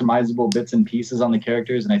customizable bits and pieces on the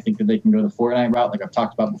characters, and I think that they can go the Fortnite route, like I've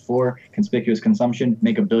talked about before. Conspicuous consumption,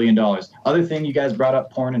 make $1 billion. Other thing, you guys brought up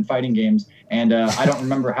porn and fighting games, and I don't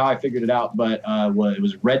remember how I figured it out, but it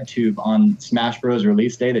was RedTube on Smash Bros.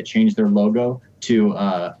 Release day that changed their logo to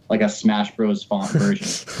like a Smash Bros. Font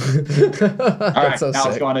version. All right, so now sick.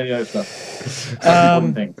 let's go on to the other stuff.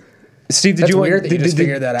 Steve, did That's you want weird that you just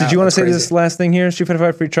figured that did out. you want to That's say this crazy. last thing here? Street Fighter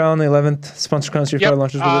 5 free trial on the 11th. Sponsor Con Street Fighter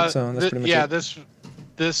launches with it. So that's pretty much it.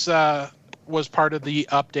 This was part of the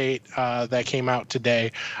update that came out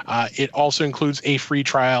today. It also includes a free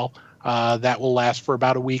trial that will last for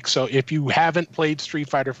about a week. So if you haven't played Street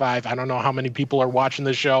Fighter V, I don't know how many people are watching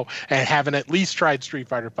the show and haven't at least tried Street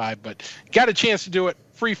Fighter V, but got a chance to do it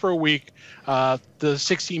free for a week. The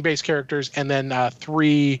 16 base characters and then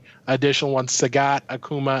 3 additional ones, Sagat,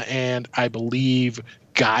 Akuma, and I believe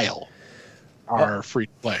Guile are free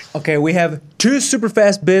to play. Okay, we have 2 super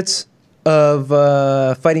fast bits of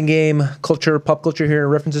fighting game culture, pop culture here,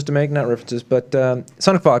 references to make, not references, but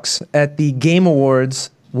Sonic Fox at the Game Awards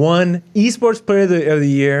won Esports Player of the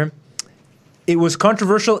Year. It was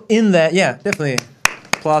controversial in that, yeah, definitely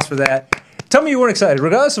applause for that. Tell me you weren't excited,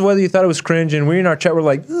 regardless of whether you thought it was cringe, and we in our chat were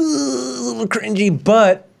like, a little cringy,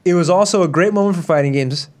 but it was also a great moment for fighting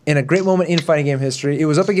games and a great moment in fighting game history. It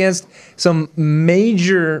was up against some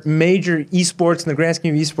major esports in the grand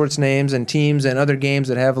scheme of esports names and teams and other games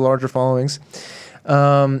that have larger followings.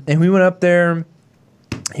 And we went up there.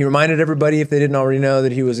 He reminded everybody, if they didn't already know,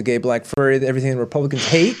 that he was a gay black furry, that everything the Republicans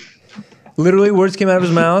hate. Literally, words came out of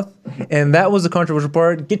his mouth, and that was the controversial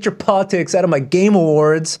part. Get your politics out of my Game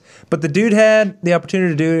Awards. But the dude had the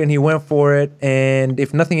opportunity to do it, and he went for it. And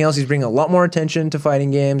if nothing else, he's bringing a lot more attention to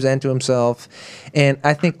fighting games and to himself. And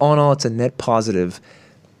I think, all in all, it's a net positive.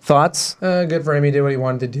 Thoughts? Good for him. He did what he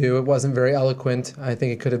wanted to do. It wasn't very eloquent. I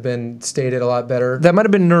think it could have been stated a lot better. That might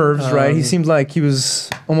have been nerves, right? He seemed like he was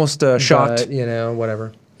almost shocked. But,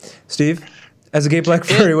 whatever. Steve, as a gay black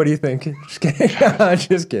furry, what do you think? Just kidding.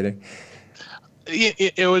 Just kidding.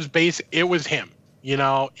 It was basic. It was him.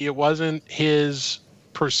 It wasn't his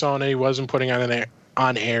persona. He wasn't putting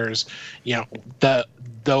on airs.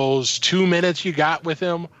 Those 2 minutes you got with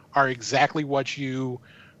him are exactly what you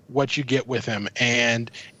get with him, and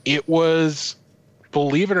it was,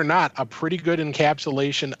 believe it or not, a pretty good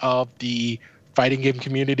encapsulation of the fighting game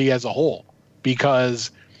community as a whole. Because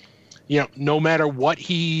no matter what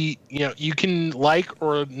he, you can like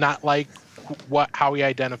or not like how he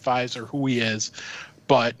identifies or who he is,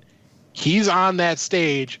 but he's on that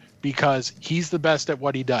stage because he's the best at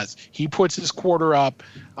what he does. He puts his quarter up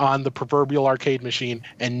on the proverbial arcade machine,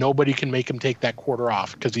 and nobody can make him take that quarter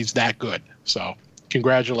off because he's that good. So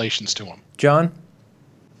congratulations to him. John?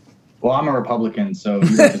 Well, I'm a Republican, so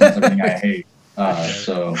he represents everything I hate.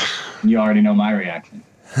 So you already know my reaction.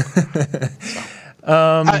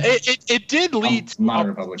 It did lead I'm not a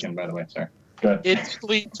Republican, by the way. Sorry. Good. It did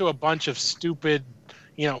lead to a bunch of stupid,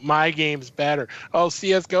 my game's better. Oh,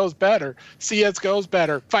 CSGO's better. CSGO's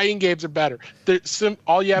better. Fighting games are better.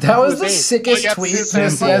 All you have That to do was is the aim. sickest All you have to tweet do in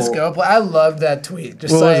is the aim. CSGO play. I loved that tweet.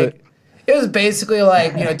 Just What was like it? it was basically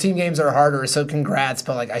like, team games are harder, so congrats,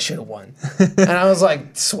 but like I should have won. And I was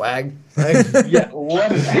like, swag. Like, Yeah.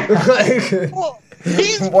 What is that? Well,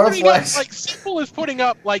 he's What a putting up, flex. like, Simple is putting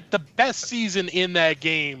up, like, the best season in that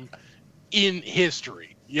game in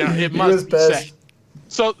history. It was must be best.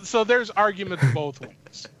 said. So there's arguments both ways.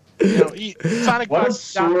 Sonic What a Fox-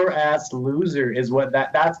 sore ass loser is what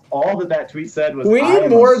that's all that tweet said was. we I need am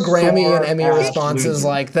more a Grammy and sore Emmy ass responses loser.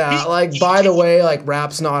 like that. Like, by the way, like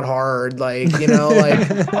rap's not hard. Like, like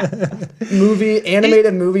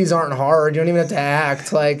animated movies aren't hard. You don't even have to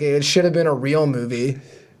act. Like, it should have been a real movie.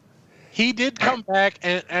 He did come back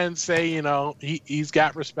and say, he's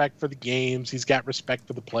got respect for the games. He's got respect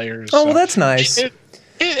for the players. Oh, well, that's nice. It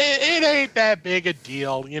ain't that big a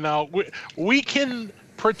deal. We can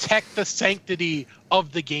protect the sanctity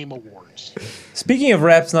of the Game Awards. Speaking of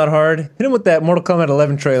Rap's Not Hard, hit him with that Mortal Kombat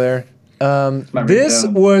 11 trailer. My This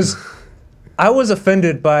ringtone. was... I was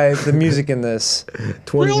offended by the music in this.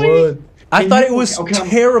 21. I Can thought you- it was okay,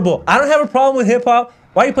 terrible. I don't have a problem with hip-hop.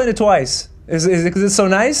 Why are you playing it twice? Is it because it's so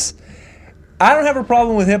nice? I don't have a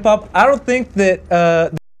problem with hip-hop. I don't think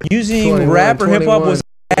that using 21, rap or hip hop 21. was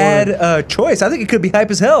a bad choice. I think it could be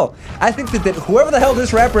hype as hell. I think that whoever the hell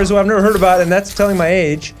this rapper is, who I've never heard about, and that's telling my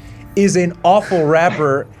age, is an awful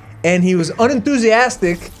rapper, and he was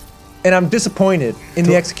unenthusiastic, and I'm disappointed in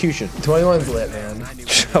the execution. 21's lit, man.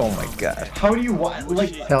 Oh my god. How do you want?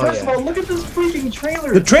 Like, Hell first yeah. of all, look at this freaking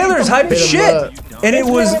trailer. The trailer is hype as Hit 'em shit, up. and it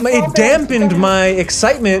It's it dampened my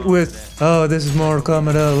excitement with, oh, this is Mortal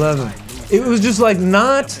Kombat 11. It was just like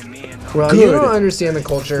not Well, good. you don't understand the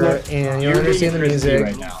culture, Look, and you you're don't understand the being crispy music.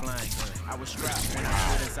 right now.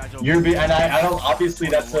 And I don't. Obviously,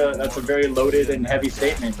 that's a very loaded and heavy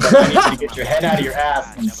statement. But I need you to get your head out of your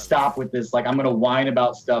ass and stop with this. Like, I'm gonna whine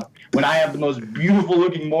about stuff when I have the most beautiful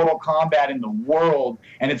looking Mortal Kombat in the world,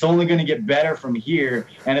 and it's only gonna get better from here.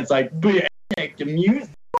 And it's like, the music.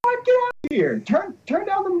 Get out of here. Turn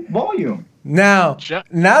down the volume. Now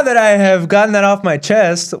that I have gotten that off my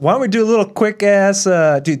chest, why don't we do a little quick ass?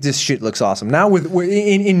 Dude, this shit looks awesome. Now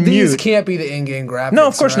in These mute. can't be the in-game graphics. No,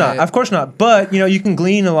 of course right? not. Of course not. But you can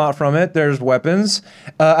glean a lot from it. There's weapons.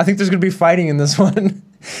 I think there's gonna be fighting in this one.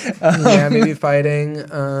 Yeah, maybe fighting.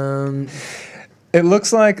 It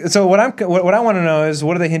looks like so. What I want to know is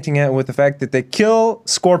what are they hinting at with the fact that they kill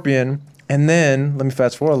Scorpion and then let me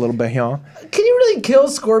fast forward a little bit here. Can you really kill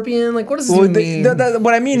Scorpion? Like, what does this even mean?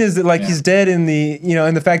 What I mean is that like he's dead in the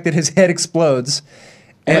in the fact that his head explodes,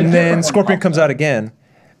 and then Scorpion comes out again.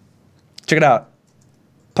 Check it out.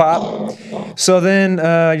 Pop. So then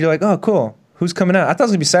you're like, oh cool. Who's coming out? I thought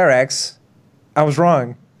it was gonna be Cyrax. I was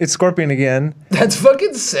wrong. It's Scorpion again. That's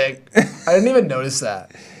fucking sick. I didn't even notice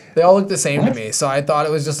that. They all look the same to me, so I thought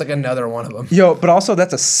it was just like another one of them. Yo, but also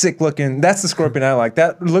that's a sick looking. That's the Scorpion I like.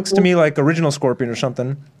 That looks to me like original Scorpion or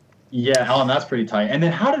something. Yeah, Alan, that's pretty tight. And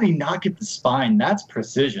then how did he not get the spine? That's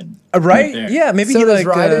precision. Right? there. Yeah, maybe So he does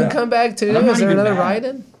like. Raiden come back too? I'm not Is there even another mad.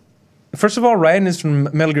 Raiden? First of all, Raiden is from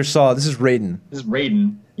Metal Gear Solid. This is Raiden. This is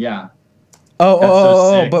Raiden. Yeah. Oh, That's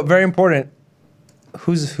so sick. but very important.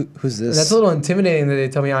 Who's this? That's a little intimidating that they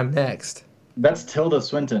tell me I'm next. That's Tilda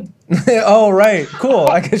Swinton. Oh, right. Cool.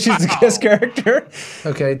 I guess she's the guest character.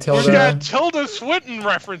 Okay, We Tilda. got Tilda Swinton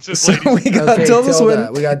references, So ladies. we got Okay, Tilda Tilda.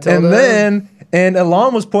 Swinton. We got Tilda. And then,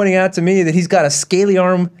 Alon was pointing out to me that he's got a scaly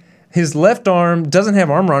arm. His left arm doesn't have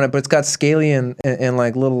armor on it, but it's got scaly and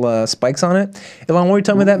like little spikes on it. Alon, what are you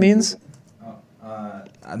telling me that means?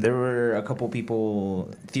 There were a couple people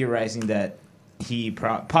theorizing that he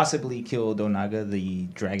possibly killed Onaga, the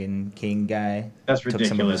Dragon King guy. That's Took some of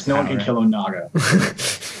ridiculous. his No one can power. kill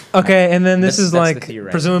Onaga. Okay, and then this is That's the like theorizing.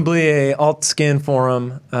 presumably a alt skin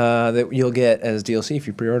forum that you'll get as DLC if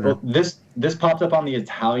you pre-order. Well, this popped up on the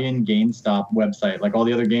Italian GameStop website. Like all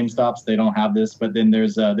the other GameStops, they don't have this. But then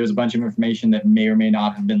there's a bunch of information that may or may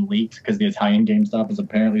not have been leaked because the Italian GameStop is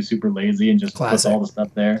apparently super lazy and just puts Classic. all the stuff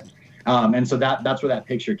there. And so that's where that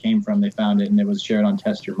picture came from. They found it and it was shared on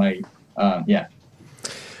Test Your Might. Yeah.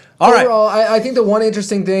 All right. Overall, I think the one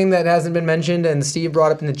interesting thing that hasn't been mentioned and Steve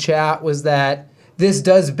brought up in the chat was that this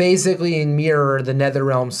does basically mirror the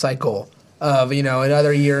NetherRealm cycle of,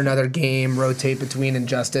 another year, another game, rotate between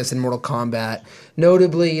Injustice and Mortal Kombat.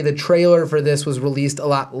 Notably, the trailer for this was released a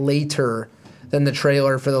lot later than the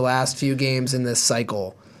trailer for the last few games in this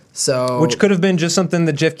cycle. So, Which could have been just something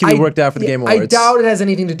that Jeff Keighley worked out for the Game Awards. I doubt it has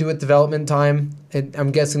anything to do with development time.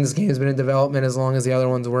 I'm guessing this game has been in development as long as the other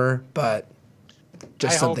ones were, but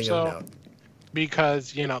just I hope something so. of note.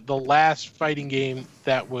 Because the last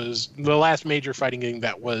major fighting game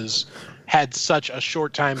that had such a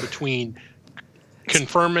short time between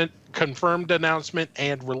confirmed announcement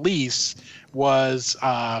and release was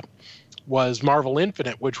Marvel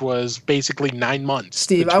Infinite, which was basically 9 months.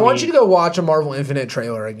 Steve, I want you to go watch a Marvel Infinite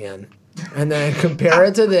trailer again, and then compare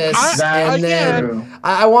it to this, and then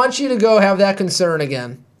I want you to go have that concern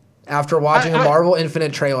again after watching a Marvel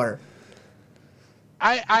Infinite trailer.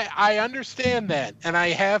 I understand that, and I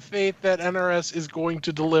have faith that NRS is going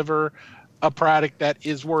to deliver a product that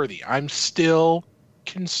is worthy. I'm still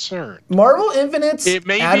concerned. Marvel Infinite's It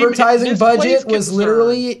may be advertising budget misplaced was concern,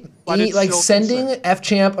 literally but it's like still sending concern.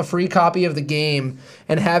 F-Champ a free copy of the game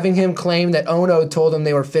and having him claim that Ono told him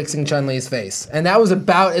they were fixing Chun-Li's face. And that was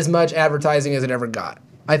about as much advertising as it ever got.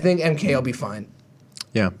 I think MK will be fine.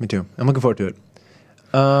 Yeah, me too. I'm looking forward to it.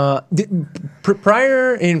 In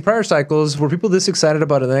prior cycles, were people this excited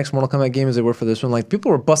about the next Mortal Kombat game as they were for this one? Like people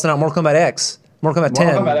were busting out Mortal Kombat X, Mortal Kombat 10.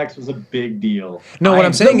 Mortal Kombat X was a big deal. No, what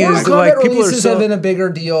I'm saying The is Mortal that, like Kombat people are releases so. have been a bigger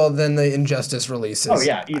deal than the Injustice releases. Oh,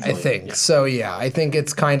 yeah, I easily, think. yeah. So yeah, I think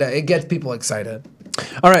it's it gets people excited.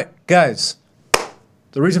 All right, guys.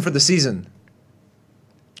 The reason for the season.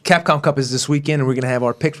 Capcom Cup is this weekend, and we're gonna have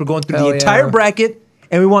our picks. We're going through Hell the entire yeah. bracket,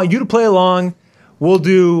 and we want you to play along. We'll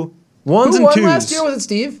do ones Who and won twos. last year? Was it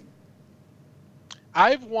Steve?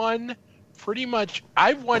 I've won pretty much.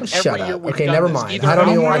 I've won Shut every up. year we've Okay, done never this. mind. Either I don't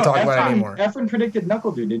even outright want to or talk about it outside. anymore. Efren predicted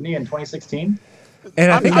Knuckle Dude, didn't he, in 2016?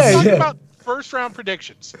 And I I'm think talking I. about first round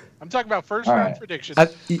predictions. I'm talking about first All round right. predictions. I-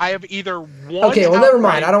 I have either won. Okay, well, never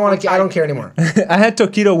mind. outright I don't want or to. I don't tied. care anymore. I had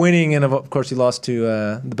Tokido winning, and of course he lost to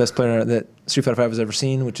the best player that Street Fighter V has ever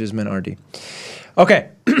seen, which is Min RD. Okay,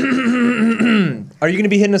 are you going to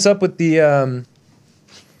be hitting us up with the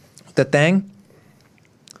thing?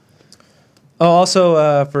 Oh,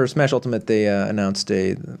 also for Smash Ultimate, they announced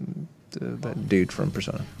that dude from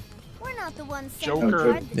Persona. We're not the ones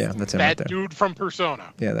Joker. Yeah, that's him right That there. dude from Persona.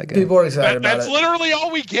 Yeah, that guy. People are excited about That's it. literally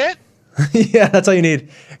all we get. Yeah, that's all you need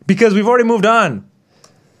because we've already moved on.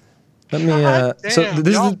 Let me. God So damn,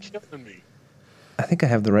 this y'all is. killing me. I think I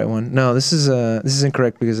have the right one. No, this is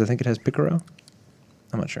incorrect because I think it has Picaro.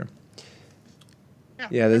 I'm not sure.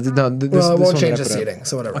 Yeah, this Well, it one won't that I change the put up. seating,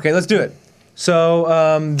 so whatever. Okay, let's do it.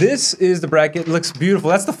 So this is the bracket. It looks beautiful.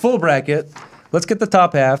 That's the full bracket. Let's get the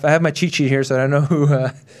top half. I have my cheat sheet here, so I know who.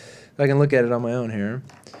 I can look at it on my own here.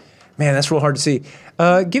 Man, that's real hard to see.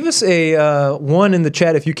 Give us a 1 in the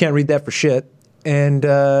chat if you can't read that for shit. And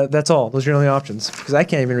that's all. Those are your only options because I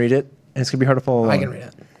can't even read it, and it's gonna be hard to follow along. I can read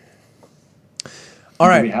it. All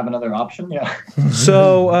Do right. we have another option? Yeah.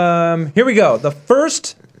 So here we go. The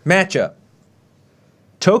first matchup: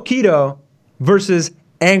 Tokido versus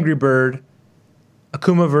Angry Bird.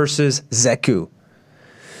 Akuma versus Zeku.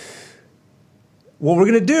 What we're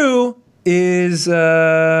gonna do is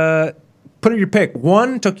put in your pick: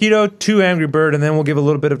 1 Tokido, 2 Angry Bird, and then we'll give a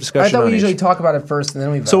little bit of discussion. I thought on we each. usually talk about it first and then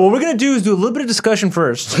we vote. So what we're gonna do is do a little bit of discussion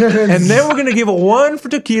first, and then we're gonna give a 1 for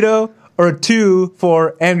Tokido or a 2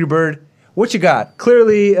 for Angry Bird. What you got?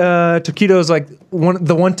 Clearly, Tokido is like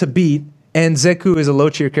the one to beat, and Zeku is a low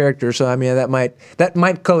tier character. So I mean, that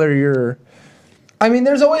might color your. I mean,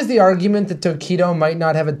 there's always the argument that Tokido might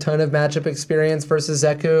not have a ton of matchup experience versus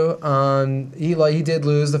Zeku. He did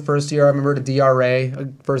lose the first year. I remember to DRA,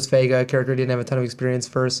 first Vega character didn't have a ton of experience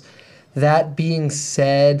first. That being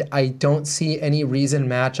said, I don't see any reason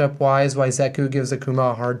matchup-wise why Zeku gives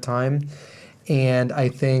Akuma a hard time. And I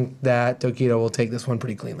think that Tokido will take this one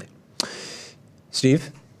pretty cleanly.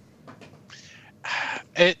 Steve?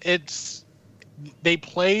 They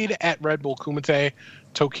played at Red Bull Kumite.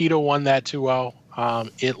 Tokido won that 2-0.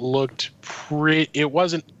 It looked pretty. It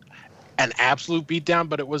wasn't an absolute beatdown,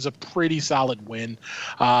 but it was a pretty solid win.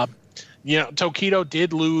 Tokido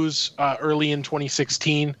did lose early in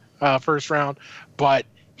 2016 first round, but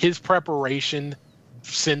his preparation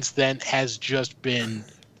since then has just been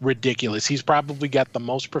ridiculous. He's probably got the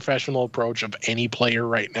most professional approach of any player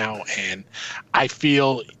right now, and I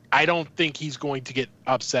don't think he's going to get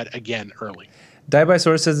upset again early. Die by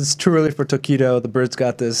Source says it's too early for Tokido. The bird's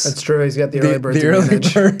got this. That's true. He's got the early bird. The early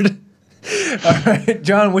bird. All right,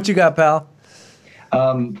 John, what you got, pal?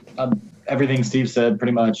 Everything Steve said,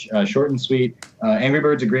 pretty much short and sweet. Angry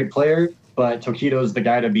Bird's a great player, but Tokido's the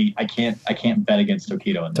guy to beat. I can't bet against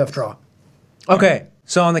Tokido. In Tough this. draw. Okay,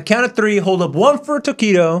 so on the count of 3, hold up 1 for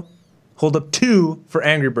Tokido, hold up 2 for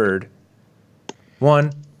Angry Bird.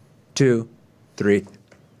 1, 2, 3.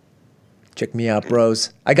 Check me out,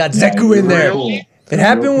 bros. I got Zeku in there. Really? It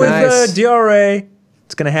happened with Nice. DRA.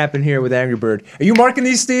 It's gonna happen here with Angry Bird. Are you marking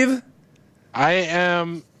these, Steve? I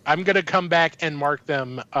am. I'm gonna come back and mark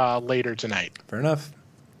them later tonight. Fair enough.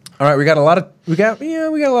 All right, we got a lot of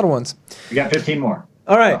ones. We got 15 more.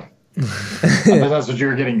 All right. That's what you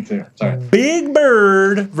were getting to. Sorry. Big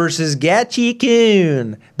Bird versus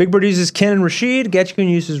Gachi-kun. Big Bird uses Ken and Rashid. Gachi-kun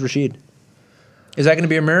uses Rashid. Is that going to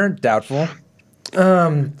be a mirror? Doubtful.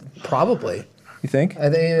 Probably. You think? I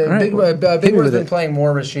think All right, Big well, Bird's hit me with been it. playing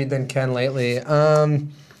more Rashid than Ken lately.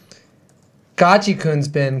 Gachi-kun's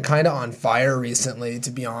been kind of on fire recently,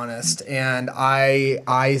 to be honest, and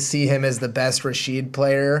I see him as the best Rashid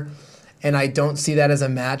player, and I don't see that as a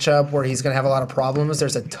matchup where he's going to have a lot of problems.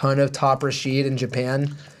 There's a ton of top Rashid in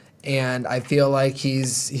Japan, and I feel like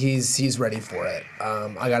he's ready for it.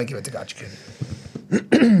 I got to give it to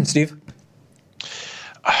Gachi-kun. Steve?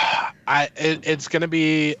 It's going to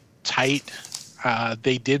be tight.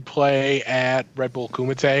 They did play at Red Bull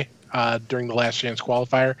Kumite during the last chance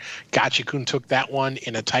qualifier. Gachi-kun took that one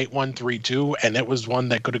in a tight 1, 3-2, and it was one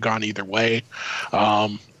that could have gone either way.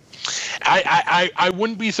 I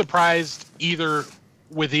wouldn't be surprised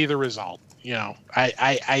with either result.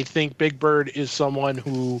 I think Big Bird is someone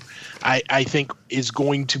who I think is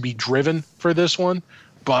going to be driven for this one,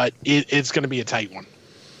 but it's going to be a tight one.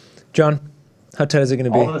 John, how tight is it going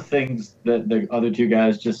to All be? the things that the other two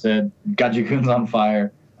guys just said, Gachi-kun's on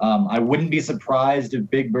fire. I wouldn't be surprised if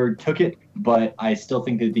Big Bird took it, but I still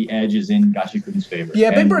think that the edge is in Gachi-kun's favor.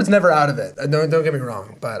 Yeah, Big And Bird's never out of it. Don't get me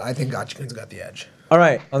wrong, but I think Gachi-kun's got the edge. All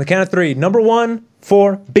right, on the count of three. Number 1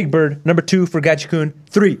 for Big Bird. Number 2 for Gachikun.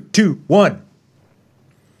 3, 2, 1.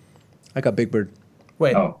 I got Big Bird.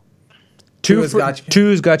 Wait. Oh, 2 is for Gachikun. 2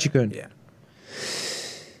 is Gachikun. Yeah.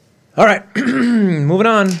 All right, moving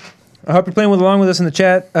on. I hope you're playing along with us in the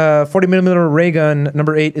chat. 40mm ray gun,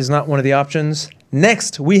 number 8 is not one of the options.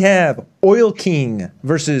 Next, we have Oil King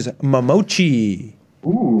versus Momochi.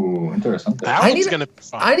 ooh, interesting. That I one's need, gonna be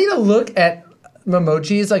fun. I need to look at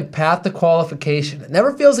Momochi's like path to qualification. It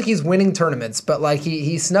never feels like he's winning tournaments, but like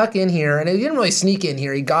he snuck in here, and he didn't really sneak in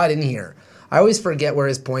here. He got in here. I always forget where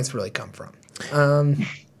his points really come from.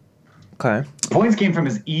 Okay. Points came from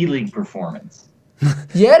his E-League performance.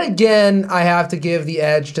 Yet again, I have to give the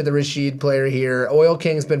edge to the Rashid player here. Oil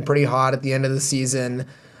King's been pretty hot at the end of the season.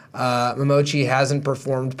 Momochi hasn't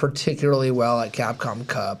performed particularly well at Capcom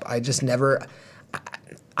Cup. I just never...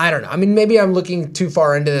 I don't know. I mean, maybe I'm looking too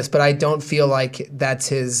far into this, but I don't feel like that's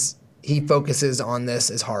his... He focuses on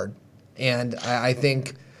this as hard. And I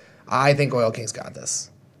think Oil King's got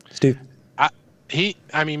this. Steve.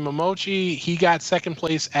 Momochi, he got second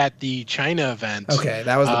place at the China event. Okay,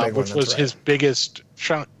 that was the big one. which was his biggest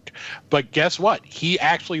chunk. But guess what? He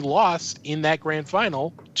actually lost in that grand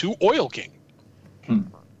final to Oil King.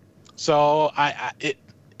 So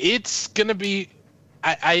it's gonna be.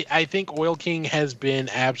 I think Oil King has been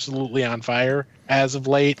absolutely on fire as of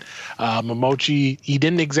late. Momochi, he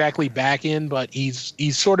didn't exactly back in, but he's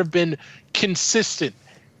sort of been consistent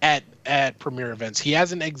at premier events. He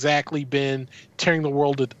hasn't exactly been tearing the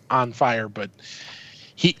world on fire, but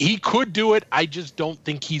he could do it. I just don't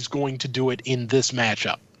think he's going to do it in this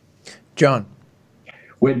matchup. John.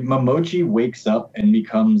 When Momochi wakes up and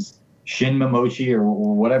becomes Shin Momochi or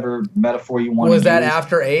whatever metaphor you want Was to that use.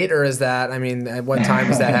 after 8, or is that? I mean, at what time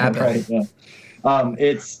does that happen? Right, yeah.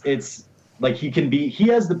 It's like he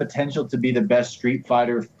has the potential to be the best Street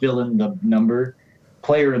Fighter fill in the number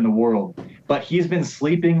player in the world, but he's been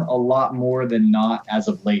sleeping a lot more than not as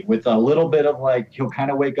of late, with a little bit of like he'll kind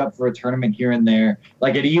of wake up for a tournament here and there,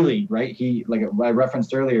 like at E-League, right? He, like I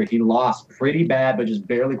referenced earlier, he lost pretty bad but just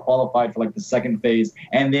barely qualified for like the second phase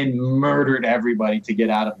and then murdered everybody to get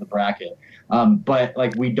out of the bracket. But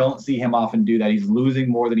like we don't see him often do that. He's losing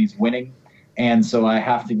more than he's winning, and so I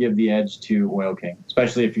have to give the edge to Oil King,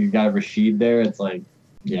 especially if you've got a Rashid there. It's like,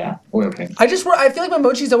 yeah, Oil King. I feel like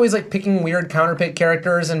Momochi's always like picking weird counterpick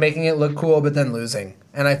characters and making it look cool, but then losing.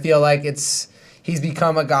 And I feel like he's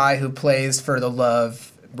become a guy who plays for the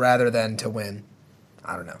love rather than to win.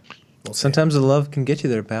 I don't know. We'll see. Sometimes the love can get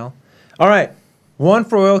you there, pal. All right. 1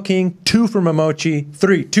 for Oil King, 2 for Momochi,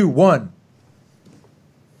 3, 2, 1.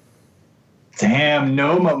 Damn,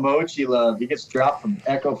 no Momochi love. He gets dropped from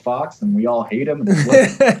Echo Fox, and we all hate him.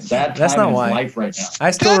 It's sad time That's not in his why. life right now.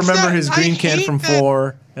 I still That's remember not- his I green can hate from that.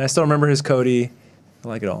 4, and I still remember his Cody. I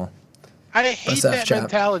like it all. I hate SF that chat.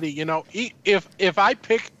 mentality. You know, if I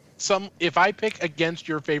pick against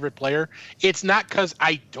your favorite player, it's not because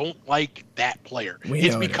I don't like that player. We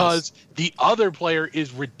It's know it because the other player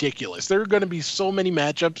is ridiculous. There are going to be so many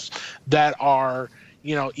matchups that are,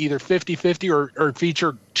 you know, either 50-50 or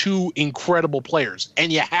feature 2 incredible players,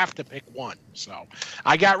 and you have to pick one. So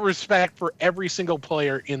I got respect for every single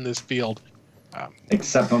player in this field.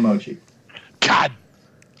 Except Momochi. God.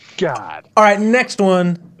 All right, next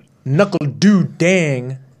one. Knuckle Dude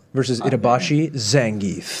Dang versus Itabashi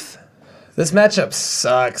Zangief. This matchup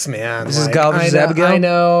sucks, man. This is Gal versus Abigail? I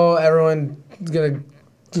know everyone's gonna,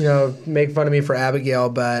 make fun of me for Abigail,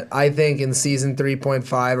 but I think in season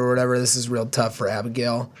 3.5 or whatever, this is real tough for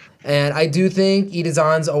Abigail. And I do think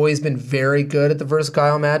Itazan's always been very good at the versus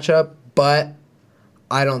Kyle matchup, but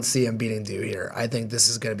I don't see him beating Do here. I think this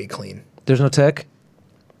is gonna be clean. There's no tech?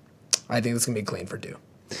 I think this is gonna be clean for Do.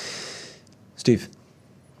 Steve.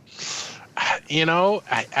 You know,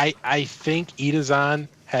 I think Itazan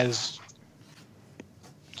has.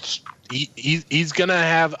 He's gonna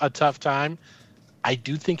have a tough time. I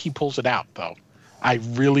do think he pulls it out, though. I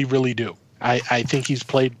really, really do. I think he's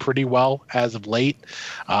played pretty well as of late,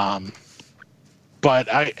 but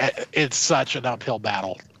it's such an uphill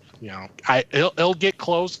battle. You know, he'll get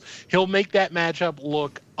close. He'll make that matchup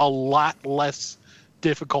look a lot less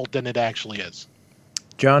difficult than it actually is.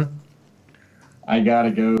 John? I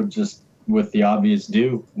gotta go just with the obvious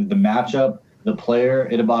Do. The matchup, the player,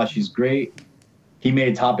 Itabashi's great. He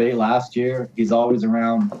made top 8 last year. He's always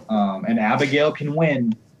around. And Abigail can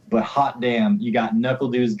win, but hot damn, you got Knuckle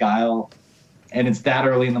Dude's Guile, and it's that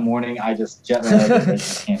early in the morning. I just jet lag. I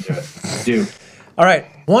just can't do it. Do. All right,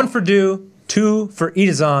 1 for Do, 2 for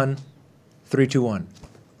Itazan, 3, 2, 1.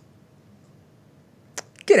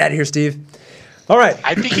 Get out of here, Steve. All right.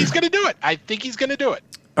 I think he's gonna do it.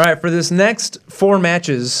 All right, for this next 4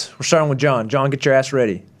 matches, we're starting with John. John, get your ass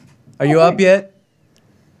ready. Are you up yet?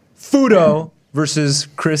 Fudo versus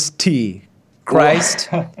Chris T. Christ.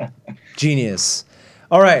 Genius.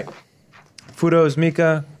 All right. Fudo is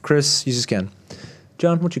Mika. Chris uses Ken.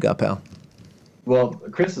 John, what you got, pal? Well,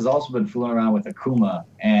 Chris has also been fooling around with Akuma,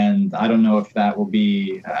 and I don't know if that will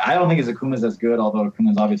be. I don't think his Akuma's as good, although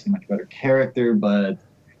Akuma's obviously a much better character. But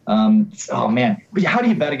oh man, but how do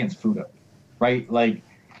you bet against Fudo, right? Like,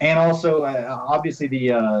 and also obviously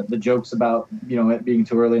the jokes about it being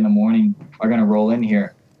too early in the morning are going to roll in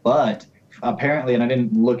here. But apparently, and I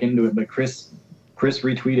didn't look into it, but Chris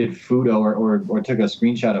retweeted Fudo or took a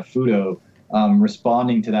screenshot of Fudo.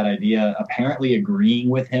 Responding to that idea, apparently agreeing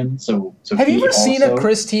with him. So have you ever seen a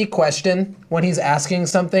Chris T question when he's asking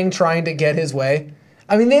something, trying to get his way?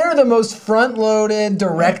 I mean, they are the most front-loaded,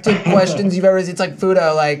 directed questions you've ever seen. It's like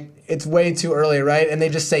Fudo, like it's way too early, right? And they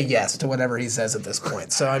just say yes to whatever he says at this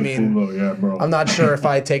point. So I mean, yeah, bro. I'm not sure if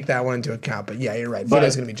I take that one into account, but yeah, you're right.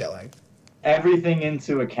 Fudo's gonna be jet lagged. Everything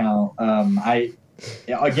into account,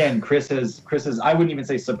 Again, Chris is. I wouldn't even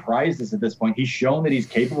say surprised us at this point. He's shown that he's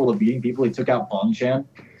capable of beating people. He took out Bonchan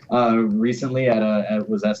recently at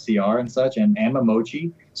was SCR and such, and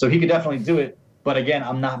Momochi. So he could definitely do it. But again,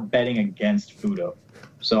 I'm not betting against Fudo,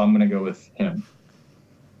 so I'm gonna go with him.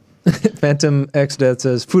 Phantom X Death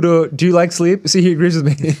says, "Fudo, do you like sleep?" See, he agrees with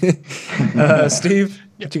me. Steve,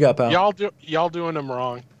 what you got, pal? Y'all doing him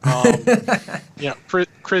wrong.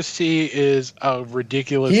 Chris T is a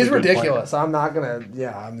ridiculous. He's ridiculous. Player. I'm not gonna.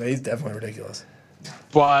 Yeah, he's definitely ridiculous.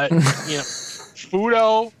 But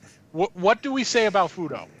Fudo. What do we say about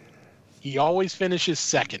Fudo? He always finishes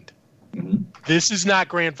second. Mm-hmm. This is not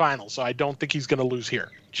grand final, so I don't think he's going to lose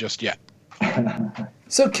here just yet.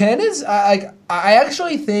 So Ken is. I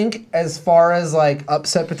actually think, as far as like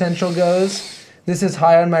upset potential goes, this is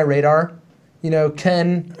high on my radar.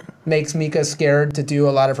 Ken makes Mika scared to do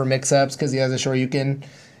a lot of her mix-ups because he has a Shoryuken.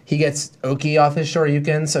 He gets Oki off his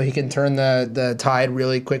Shoryuken, so he can turn the tide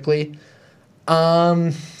really quickly. Oh,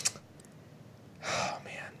 man.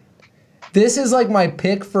 This is like my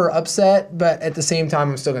pick for upset, but at the same time,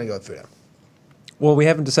 I'm still going to go with Fudo. Well, we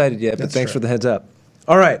haven't decided yet, but thanks true. for the heads up.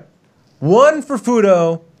 All right. 1 for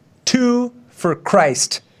Fudo, 2 for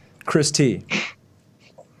Christ, Chris T.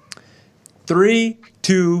 3,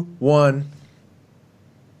 2, 1.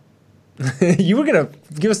 You were going to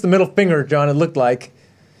give us the middle finger, John, it looked like.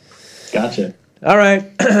 Gotcha. All right.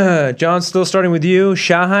 John, still starting with you.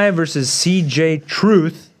 Shahai versus CJ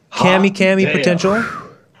Truth. Cammy potential.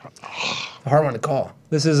 A hard one to call.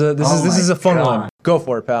 This is a fun one. Go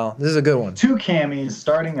for it, pal. This is a good one. 2 Cammies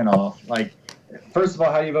starting it off. Like, first of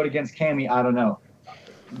all, how do you vote against Cammy? I don't know.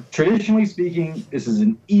 Traditionally speaking, this is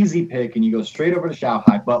an easy pick, and you go straight over to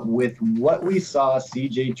Shahai. But with what we saw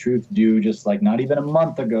CJ Truth do just like not even a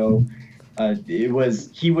month ago, the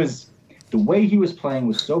way he was playing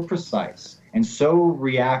was so precise and so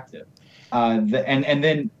reactive. And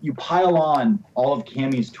then you pile on all of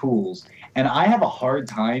Cammy's tools, and I have a hard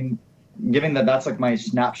time, given that that's like my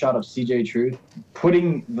snapshot of CJ Truth,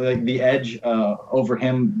 putting the edge over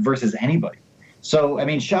him versus anybody. So, I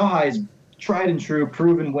mean, Shahai is tried and true,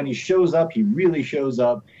 proven when he shows up, he really shows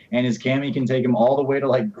up, and his Cammy can take him all the way to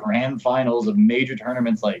like grand finals of major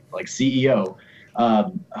tournaments like CEO.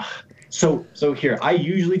 So here, I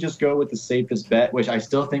usually just go with the safest bet, which I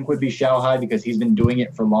still think would be Shahai because he's been doing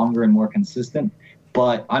it for longer and more consistent.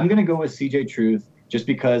 But I'm going to go with CJ Truth just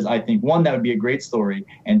because I think, 1, that would be a great story,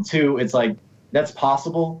 and 2, it's like, that's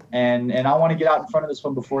possible, and I want to get out in front of this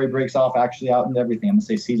one before he breaks off actually out into everything. I'm going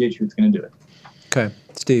to say CJ Truth's going to do it. Okay.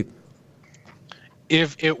 Steve.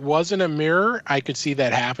 If it wasn't a mirror, I could see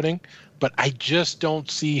that happening, but I just don't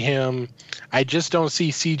see him. I just don't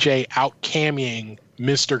see CJ out cammying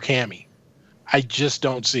Mr. Cammy. I just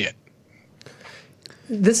don't see it.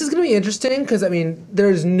 This is going to be interesting because, I mean,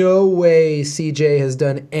 there's no way CJ has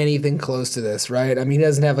done anything close to this, right? I mean, he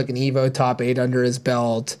doesn't have like an EVO top 8 under his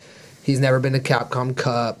belt. He's never been to Capcom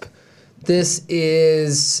Cup.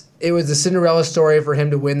 It was a Cinderella story for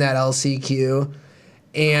him to win that LCQ.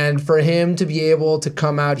 And for him to be able to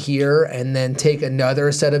come out here and then take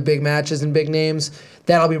another set of big matches and big names,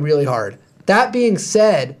 that'll be really hard. That being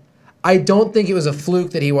said, I don't think it was a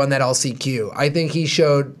fluke that he won that LCQ. I think he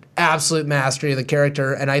showed absolute mastery of the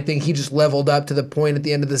character, and I think he just leveled up to the point at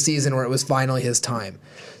the end of the season where it was finally his time.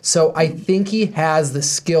 So I think he has the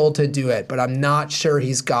skill to do it, but I'm not sure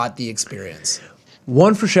he's got the experience.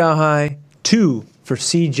 1 for Shahai, 2 for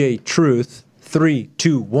CJ Truth, 3,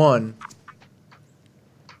 2, 1.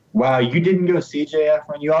 Wow, you didn't go CJ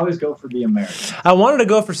Efron. You always go for the American. I wanted to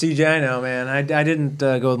go for CJ, I know, man. I didn't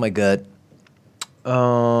go with my gut.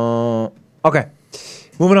 Okay.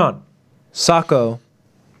 Moving on. Sako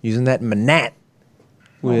using that Manat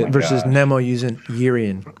versus gosh. Nemo using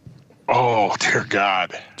Yirian. Oh, dear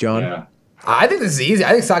God. John? Yeah. I think this is easy.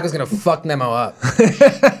 I think Sokka's gonna fuck Nemo up.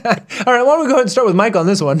 All right, why don't we go ahead and start with Mike on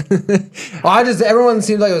this one? Everyone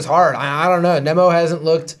seems like it was hard. I don't know. Nemo hasn't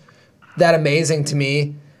looked that amazing to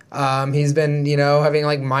me. He's been, having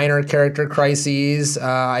like minor character crises.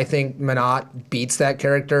 I think Manat beats that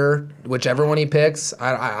character, whichever one he picks.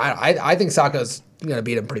 I think Sokka's gonna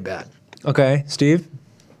beat him pretty bad. Okay, Steve?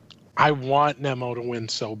 I want Nemo to win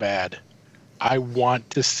so bad. I want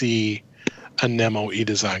to see a Nemo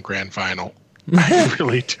Itazan grand final. I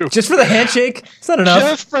really do. Just for the handshake? It's not enough.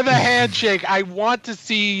 Just for the handshake. I want to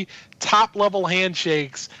see top level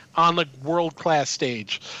handshakes on the world class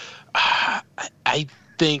stage. I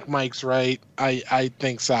think Mike's right. I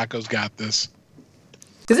think Sako's got this.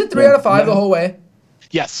 Is it 3 out of 5 the whole way?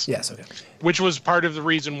 Yes. Yes. Okay. Which was part of the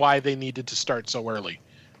reason why they needed to start so early.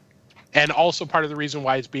 And also part of the reason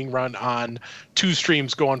why it's being run on 2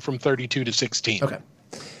 streams going from 32 to 16. Okay.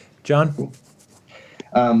 John?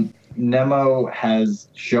 Nemo has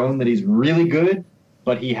shown that he's really good,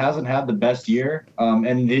 but he hasn't had the best year.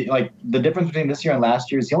 And the difference between this year and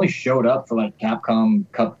last year is he only showed up for like Capcom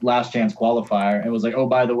Cup Last Chance qualifier and was like, "Oh,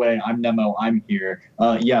 by the way, I'm Nemo. I'm here.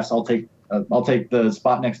 Yes, I'll take the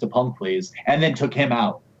spot next to Punk, please." And then took him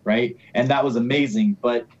out, right? And that was amazing.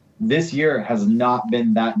 But this year has not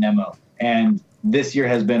been that Nemo, and this year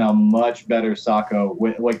has been a much better Sako.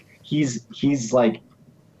 With like he's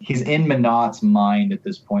in Manat's mind at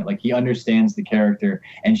this point. Like, he understands the character,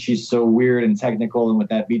 and she's so weird and technical, and with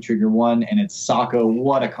that V-Trigger 1, and it's Sako,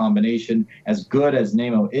 what a combination. As good as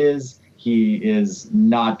Nemo is, he is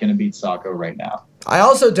not going to beat Sako right now. I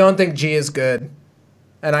also don't think G is good.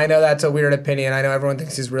 And I know that's a weird opinion. I know everyone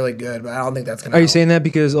thinks he's really good, but I don't think that's going to Are you saying that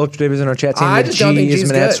because Ultra Dave is in our chat saying I that just don't think G is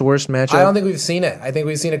G's Manat's good. worst matchup? I don't think we've seen it. I think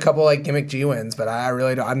we've seen a couple like gimmick G wins, but I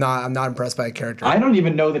really don't. I'm not impressed by the character. I don't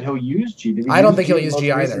even know that he'll use G. I don't think he'll use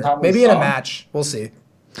G either. Maybe in a match. We'll see.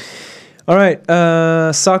 All right.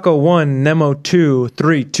 Sako 1, Nemo 2,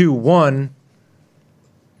 3, 2, 1.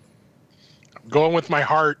 Going with my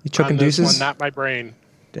heart You chucking on this deuces? one, not my brain.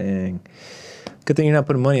 Dang. Good thing you're not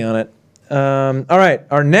putting money on it. All right.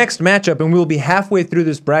 Our next matchup, and we'll be halfway through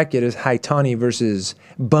this bracket, is Haitani versus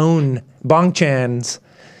Bongchans.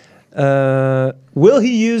 Will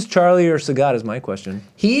he use Charlie or Sagat is my question.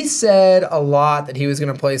 He said a lot that he was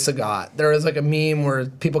going to play Sagat. There was like a meme where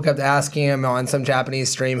people kept asking him on some Japanese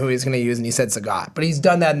stream who he's going to use, and he said Sagat. But he's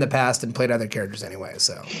done that in the past and played other characters anyway.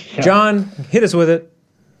 So, John, hit us with it.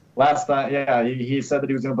 Last time, yeah, he said that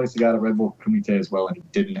he was going to play Sagat at Red Bull Kumite as well, and he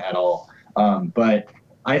didn't at all. But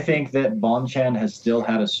I think that Bonchan has still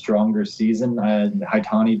had a stronger season.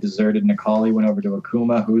 Haitani deserted Nikali, went over to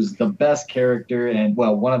Akuma, who's the best character and,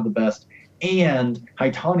 well, one of the best. And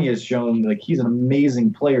Haitani has shown like he's an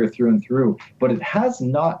amazing player through and through, but it has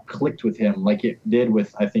not clicked with him like it did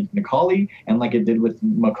with, I think, Nikali and like it did with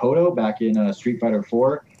Makoto back in Street Fighter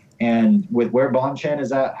 4. And with where Bonchan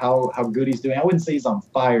is at, how good he's doing, I wouldn't say he's on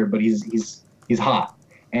fire, but he's hot.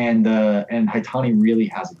 And Haitani really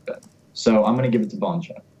hasn't been. So I'm going to give it to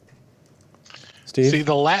Bonchan. Steve? See,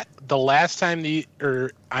 the last time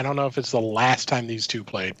I don't know if it's the last time these two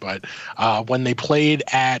played, but when they played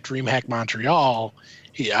at DreamHack Montreal,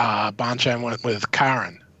 Bonchan went with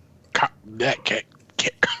Karen. Can't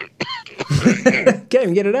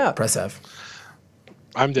even get it out. press F.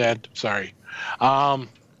 I'm dead. Sorry. I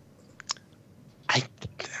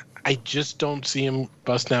just don't see him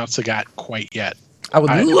busting out Sagat quite yet. I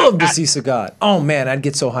would love to see Sagat. Oh, man, I'd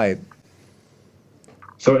get so hyped.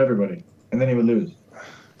 So would everybody. And then he would lose.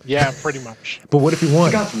 Yeah, pretty much. But what if he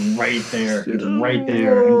won? Sagat's right there. It's right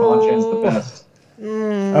there. And Bonchan's the best.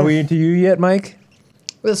 Are we into you yet, Mike?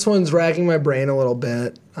 This one's racking my brain a little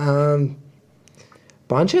bit.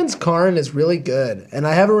 Bonchan's Karn is really good, and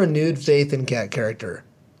I have a renewed faith in Cat character.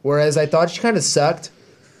 Whereas I thought she kind of sucked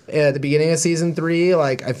at the beginning of Season 3.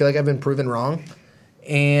 Like, I feel like I've been proven wrong.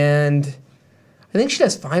 And I think she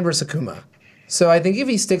does fine versus Akuma. So I think if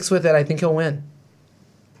he sticks with it, I think he'll win.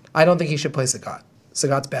 I don't think he should play Sagat.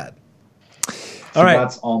 Sagat's bad. All right.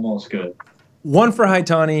 That's almost good. 1 for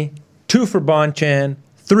Haitani, 2 for Bonchan,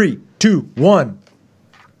 3, 2, 1.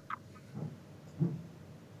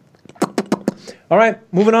 All right,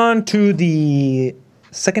 moving on to the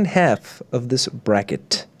second half of this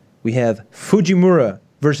bracket. We have Fujimura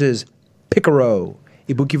versus Picaro,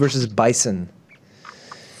 Ibuki versus Bison.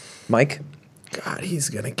 Mike? God, he's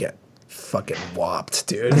going to get fucking whopped,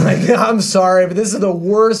 dude. Like, I'm sorry, but this is the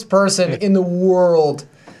worst person in the world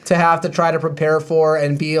to have to try to prepare for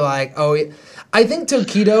and be like, oh, I think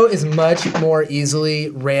Tokido is much more easily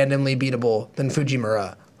randomly beatable than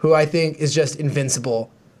Fujimura, who I think is just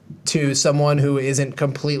invincible to someone who isn't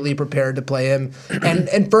completely prepared to play him,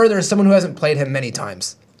 and further, someone who hasn't played him many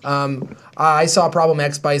times. I saw Problem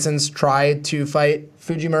X Bisons try to fight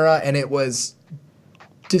Fujimura, and it was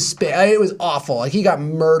it was awful. Like, he got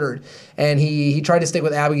murdered, and he tried to stick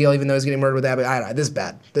with Abigail even though he was getting murdered with Abigail. I don't know. This is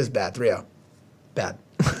bad. 3-0. Bad.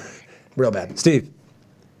 Real bad. Steve.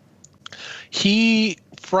 He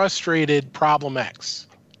frustrated Problem X.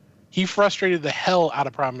 He frustrated the hell out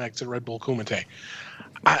of Problem X at Red Bull Kumite.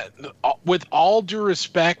 With all due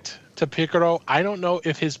respect to Piccolo, I don't know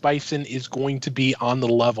if his Bison is going to be on the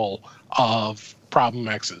level of Problem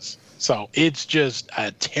X's. So it's just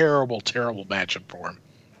a terrible, terrible matchup for him.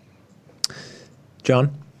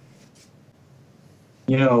 John?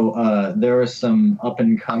 There were some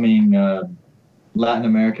up-and-coming Latin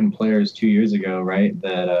American players 2 years ago, right?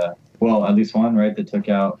 That, at least one, right, that took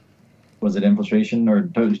out, was it Infiltration? Or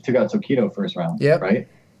took out Tokido first round, yep. Right?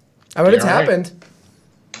 I mean, it's happened.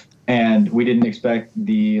 And we didn't expect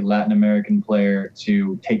the Latin American player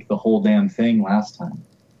to take the whole damn thing last time.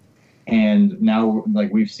 And now,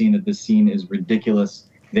 like, we've seen that this scene is ridiculous.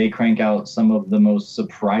 They crank out some of the most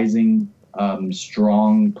surprising,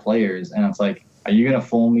 strong players. And it's like, are you going to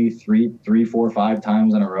fool me 3, 4, 5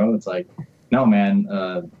 times in a row? It's like, no, man.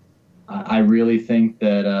 I really think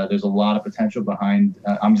that there's a lot of potential behind.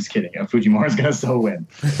 I'm just kidding. Fujimura's going to still win.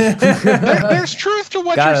 There's truth to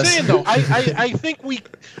what you're saying, though. I think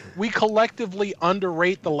we collectively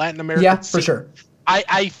underrate the Latin American Yeah, scene. for sure.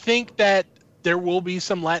 I think that there will be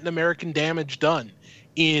some Latin American damage done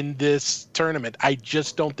in this tournament. I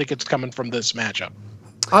just don't think it's coming from this matchup.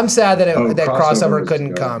 I'm sad that that crossover was couldn't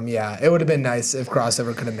good. come. Yeah, it would have been nice if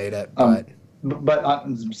crossover could have made it. But But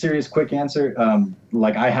serious, quick answer.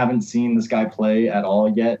 I haven't seen this guy play at all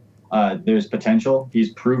yet. There's potential.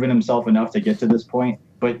 He's proven himself enough to get to this point.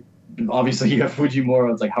 But obviously, you have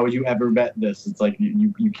Fujimura. It's like, how would you ever bet this? It's like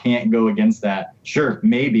you can't go against that. Sure,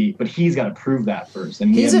 maybe, but he's got to prove that first,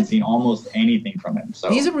 and we haven't seen almost anything from him.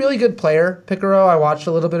 So he's a really good player, Picaro. I watched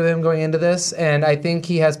a little bit of him going into this, and I think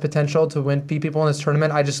he has potential to beat people in this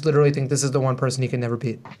tournament. I just literally think this is the one person he can never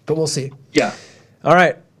beat. But we'll see. Yeah. All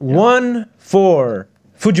right. 1 for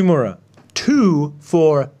Fujimura. 2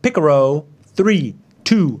 for Picaro. 3,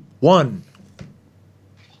 2, 1.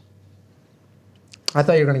 I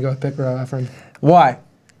thought you were going to go with Picaro, Efren. Why?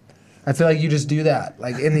 I feel like you just do that,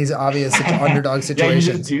 like in these obvious underdog Yeah, you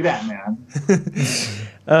situations. just do that,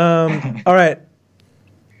 man. All right.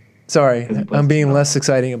 Sorry, I'm being less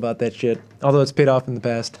exciting about that shit, although it's paid off in the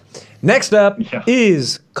past. Next up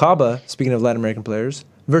is Kaba, speaking of Latin American players,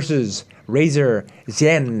 versus Razor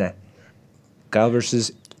Zen. Kyle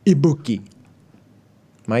versus Ibuki.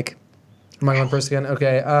 Mike? Am I going first again?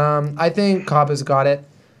 Okay. I think Kaba's got it.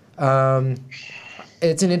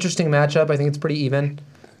 It's an interesting matchup. I think it's pretty even.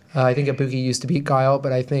 I think Ibuki used to beat Kyle,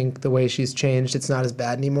 but I think the way she's changed, it's not as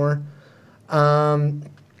bad anymore.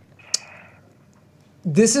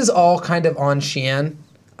 This is all kind of on Xian.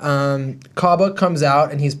 Kaba comes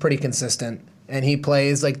out and he's pretty consistent, and he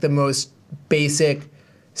plays like the most basic,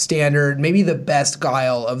 standard, maybe the best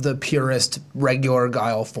Guile of the purest regular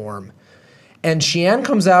Guile form. And Xian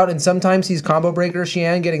comes out, and sometimes he's combo breaker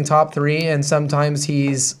Xian getting top 3, and sometimes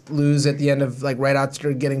he's lose at the end of, like, right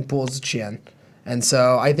after getting pulls Xian. And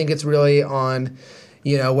so I think it's really on,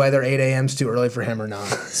 whether 8 a.m. is too early for him or not.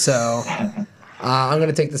 So I'm going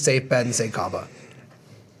to take the safe bet and say Kaba.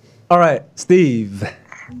 All right, Steve.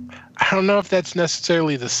 I don't know if that's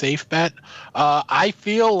necessarily the safe bet. I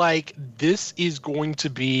feel like this is going to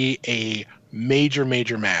be a major,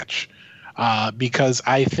 major match because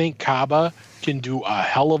I think Kaba can do a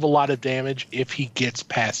hell of a lot of damage if he gets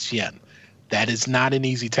past Xian. That is not an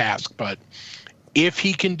easy task, but if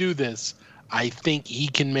he can do this, I think he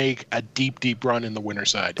can make a deep, deep run in the winner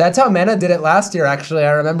side. That's how Mena did it last year, actually.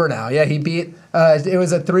 I remember now. Yeah, he beat... it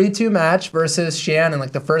was a 3-2 match versus Xian in,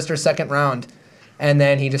 like, the first or second round. And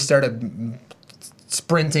then he just started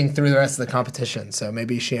sprinting through the rest of the competition. So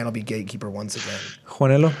maybe Xian will be gatekeeper once again.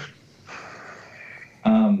 Juanelo?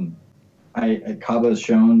 Kaba has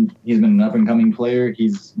shown he's been an up-and-coming player.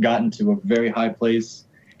 He's gotten to a very high place.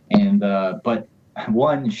 And but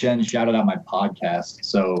Shen shouted out my podcast,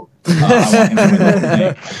 so I want him to win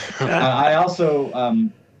the thing. I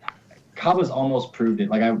also Kaba's almost proved it.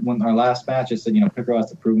 Like when our last match, I said, Picaro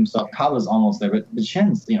has to prove himself. Kaba's almost there, but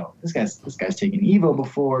Shen's, this guy's taken Evo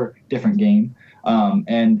before, different game.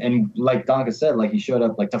 And like Donka said, like he showed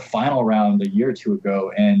up like the final round a year or two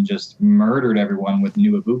ago and just murdered everyone with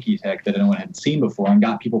new Ibuki tech that no one had seen before and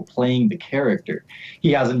got people playing the character.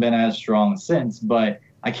 He hasn't been as strong since, but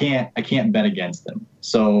I can't bet against him.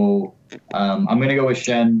 So I'm gonna go with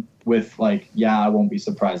Shen with I won't be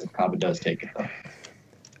surprised if Kaba does take it though.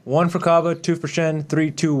 1 for Kaba, 2 for Shen, 3,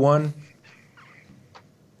 2, 1.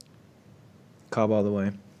 Kaba all the way.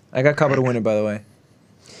 I got Kaba to win it, by the way.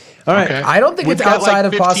 All right. Okay. I don't think We've it's got, outside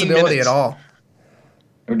of 15 possibility minutes. at all.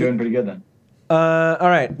 We're doing pretty good then. All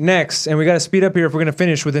right, next, and we got to speed up here if we're going to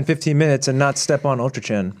finish within 15 minutes and not step on Ultra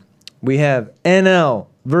Chen. We have NL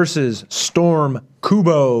versus Storm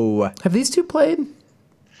Kubo. Have these two played?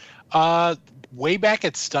 Way back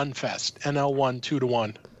at Stunfest, NL won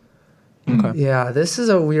 2-1. Okay. Yeah, this is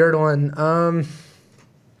a weird one.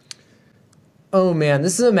 Oh man,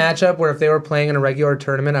 this is a matchup where if they were playing in a regular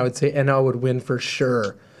tournament, I would say NL would win for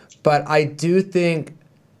sure. But I do think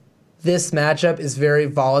this matchup is very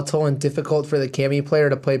volatile and difficult for the Cammy player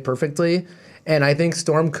to play perfectly. And I think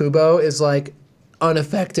Storm Kubo is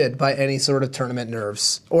unaffected by any sort of tournament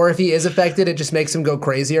nerves. Or if he is affected, it just makes him go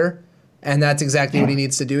crazier. And that's exactly what he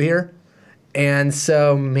needs to do here. And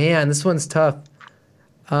so, man, this one's tough.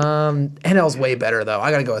 NL's way better, though. I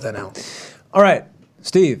got to go with NL. All right,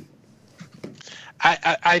 Steve.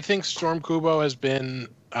 I think Storm Kubo has been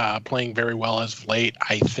playing very well as of late.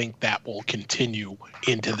 I think that will continue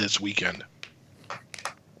into this weekend.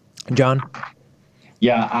 John?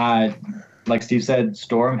 Yeah, like Steve said,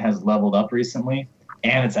 Storm has leveled up recently,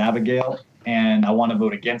 and it's Abigail, and I want to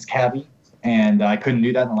vote against Cabby, and I couldn't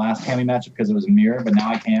do that in the last Cammy matchup because it was a mirror, but now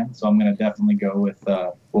I can, so I'm going to definitely go with,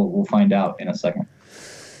 we'll find out in a second.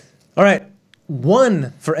 All right,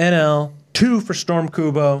 1 for NL, 2 for Storm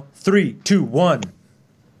Kubo, 3, 2, 1.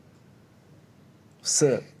 What's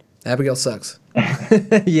up? Abigail sucks.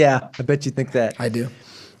 Yeah, I bet you think that. I do.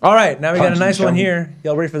 All right, now we got a Punch nice and one shove. here.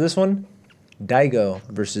 Y'all ready for this one? Daigo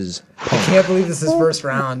versus I can't believe this is first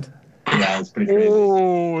round. Yeah, it's pretty crazy.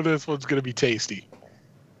 Oh, this one's going to be tasty.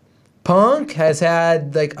 Punk has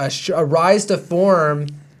had a rise to form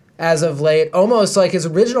as of late, almost like his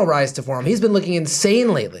original rise to form. He's been looking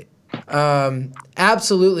insane lately.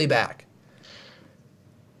 Absolutely back.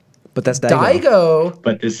 But that's Daigo. Daigo,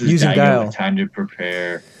 But this is Using Daigo Guile. with time to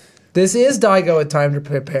prepare. this is Daigo with time to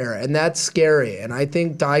prepare, and that's scary. And I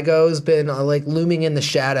think Daigo's been looming in the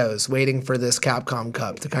shadows, waiting for this Capcom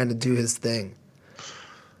Cup to kind of do his thing.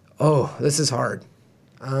 Oh, this is hard.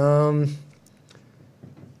 I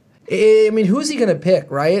mean, who's he gonna pick,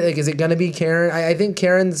 right? Is it gonna be Karen? I think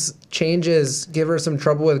Karen's changes give her some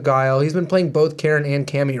trouble with Guile. He's been playing both Karen and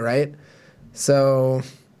Cammy, right? So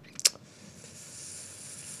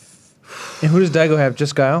And who does Daigo have?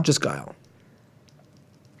 Just Guile? just Guile.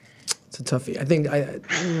 It's a toughie. I think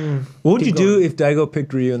What would you keep do going. if Daigo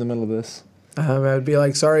picked Ryu in the middle of this? I would be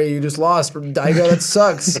like, sorry, you just lost from Daigo. That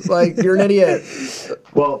sucks. You're an idiot.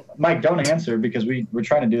 Well, Mike, don't answer because we're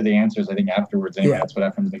trying to do the answers, I think, afterwards anyway. Yeah. That's what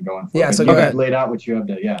Ephraim's been going for. Yeah, But so you go guys ahead. laid out what you have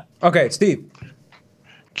to, Okay, Steve.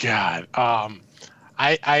 God,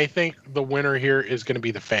 I think the winner here is going to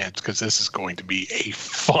be the fans because this is going to be a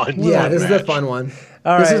fun. Yeah, fun this is match. a fun one.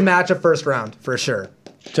 All This right. is matchup first round for sure.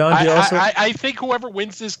 John, do you also? I think whoever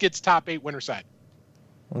wins this gets top 8 winner side.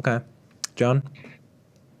 Okay. John?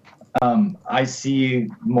 I see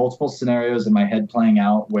multiple scenarios in my head playing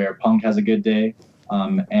out where Punk has a good day,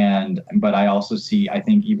 but I also see, I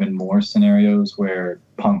think, even more scenarios where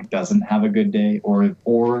Punk doesn't have a good day, or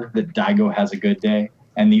that Daigo has a good day,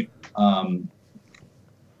 and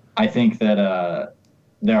I think that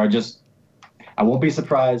there are just, I won't be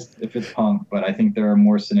surprised if it's Punk, but I think there are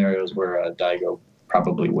more scenarios where Daigo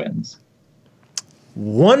probably wins.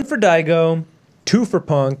 1 for Daigo, 2 for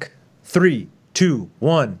Punk, 3, 2,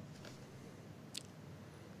 1.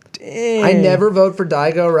 Dang. I never vote for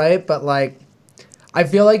Daigo, right? But I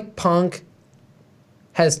feel like Punk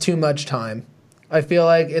has too much time. I feel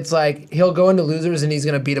like it's he'll go into losers and he's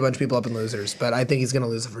gonna beat a bunch of people up in losers, but I think he's gonna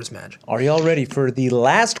lose the first match. Are y'all ready for the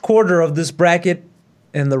last quarter of this bracket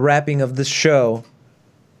and the wrapping of this show?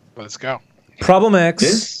 Let's go. Problem X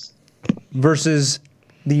This versus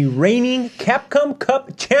the reigning Capcom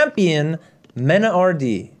Cup champion, Mena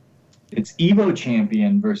RD. It's Evo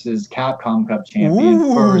champion versus Capcom Cup champion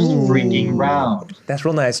Ooh. first freaking round. That's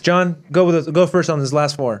real nice. John, go first on this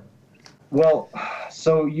last 4. Well,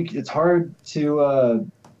 so it's hard to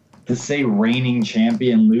say reigning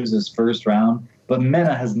champion loses first round, but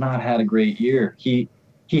Mena has not had a great year. He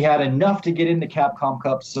he had enough to get into Capcom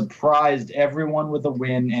Cup, surprised everyone with a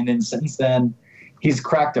win, and then since then, he's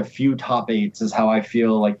cracked a few top 8s is how I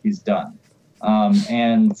feel like he's done.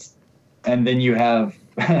 And then you have,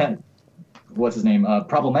 what's his name,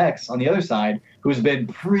 Problem X on the other side, who's been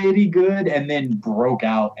pretty good and then broke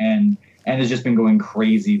out and has just been going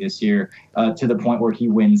crazy this year to the point where he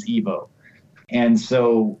wins EVO. And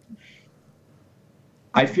so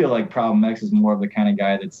I feel like Problem X is more of the kind of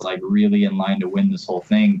guy that's like really in line to win this whole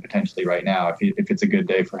thing potentially right now if it's a good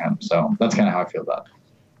day for him. So that's kind of how I feel about it.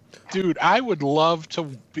 Dude, I would love to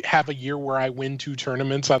have a year where I win 2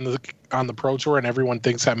 tournaments on the Pro Tour and everyone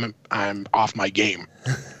thinks I'm off my game.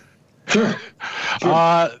 Sure.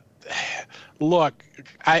 Look,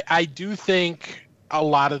 I do think a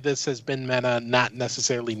lot of this has been Mena not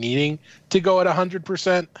necessarily needing to go at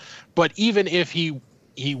 100%, but even if he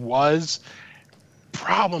was,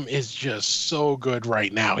 Problem is just so good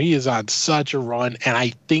right now. He is on such a run, and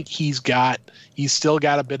I think he's still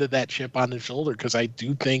got a bit of that chip on his shoulder, because I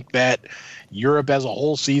do think that Europe as a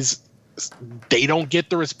whole sees they don't get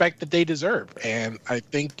the respect that they deserve, and I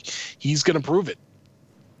think he's going to prove it.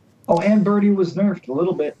 Oh, and Birdie was nerfed a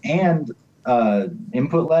little bit, and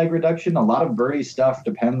input lag reduction. A lot of Birdie stuff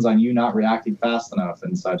depends on you not reacting fast enough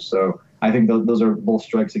and such. So I think those are both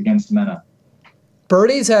strikes against Mena.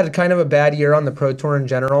 Birdie's had kind of a bad year on the Pro Tour in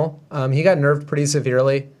general. He got nerfed pretty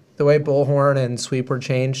severely. The way Bullhorn and Sweep were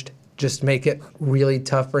changed just make it really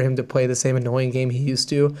tough for him to play the same annoying game he used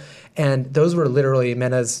to. And those were literally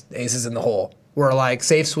Mena's aces in the hole. Were like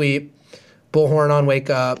safe sweep, Bullhorn on wake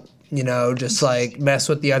up, just like mess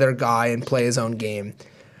with the other guy and play his own game.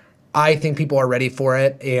 I think people are ready for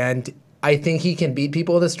it, and I think he can beat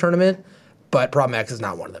people in this tournament, but Problem X is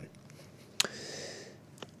not one of them.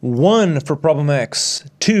 1 for Problem X,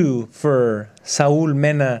 2 for Saul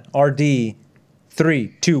Mena RD,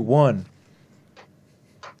 3, 2, 1.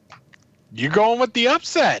 You're going with the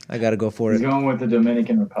upset. I got to go for He's it. going with the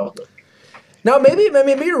Dominican Republic. No, maybe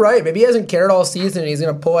you're right. Maybe he hasn't cared all season and he's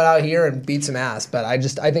going to pull it out here and beat some ass. But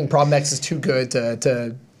I think Problem X is too good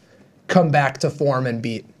to come back to form and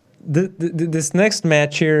beat. This next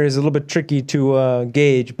match here is a little bit tricky to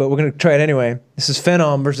gauge, but we're going to try it anyway. This is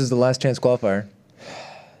Phenom versus the Last Chance Qualifier.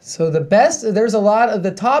 So there's a lot of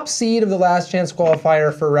the top seed of the Last Chance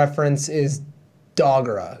Qualifier for reference is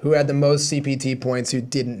Dogura, who had the most CPT points who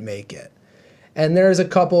didn't make it. And there's a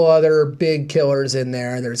couple other big killers in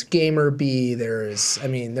there. There's Gamer B. There's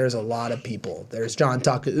a lot of people. There's John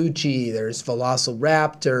Takeuchi. There's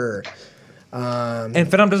Velociraptor. And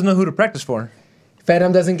Phenom doesn't know who to practice for.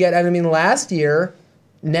 Phenom doesn't get. Last year,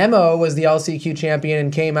 Nemo was the LCQ champion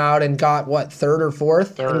and came out and got third or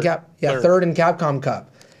fourth? Third. Third in Capcom Cup.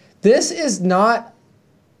 This is not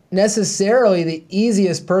necessarily the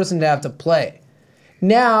easiest person to have to play.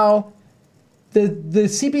 Now, the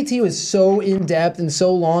CPT was so in-depth and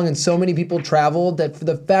so long and so many people traveled that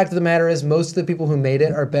the fact of the matter is most of the people who made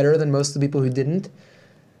it are better than most of the people who didn't.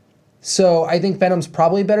 So I think Phenom's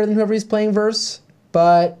probably better than whoever he's playing versus,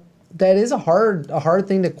 but that is a hard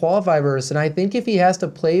thing to qualify versus. And I think if he has to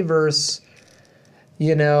play versus,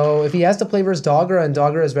 Dogura and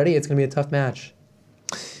Dogura is ready, it's going to be a tough match.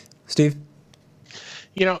 Steve?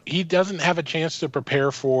 He doesn't have a chance to prepare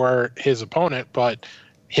for his opponent, but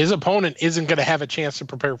his opponent isn't going to have a chance to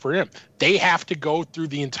prepare for him. They have to go through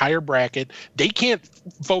the entire bracket. They can't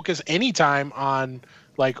focus any time on,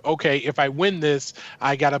 okay, if I win this,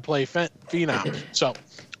 I got to play Phenom. So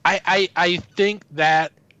I think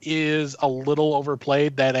that is a little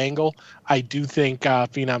overplayed, that angle. I do think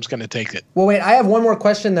Phenom's going to take it. Well, wait, I have one more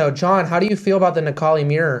question, though. John, how do you feel about the Necalli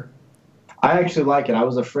mirror? I actually like it. I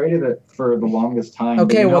was afraid of it for the longest time.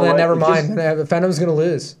 Okay, well then never mind. Phenom's going to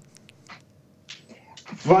lose.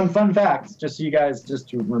 Fun fact, just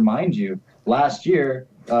to remind you, last year,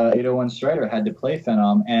 801 Strider had to play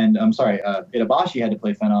Phenom, and Itabashi had to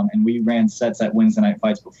play Phenom, and we ran sets at Wednesday night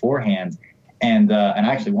fights beforehand, and I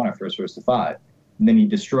actually won our first to 5. And then he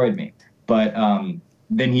destroyed me. But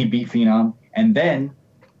then he beat Phenom, and then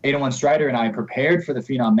 801 Strider and I prepared for the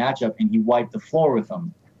Phenom matchup, and he wiped the floor with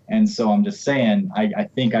him. And so I'm just saying, I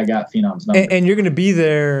think I got Phenom's number. And you're going to be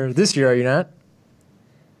there this year, are you not?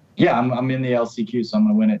 Yeah, I'm in the LCQ, so I'm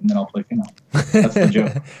going to win it, and then I'll play Phenom. That's the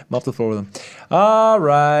joke. I'm off the floor with him. All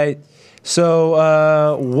right.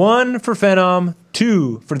 So 1 for Phenom,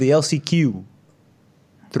 2 for the LCQ.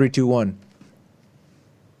 3, 2, 1.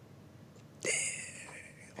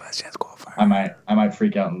 Last chance qualifier. I might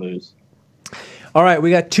freak out and lose. All right,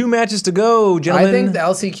 we got 2 matches to go, gentlemen. I think the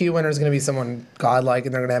LCQ winner is going to be someone godlike,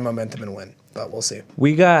 and they're going to have momentum and win. But we'll see.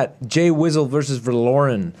 We got Jay Wizzle versus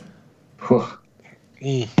Verloren.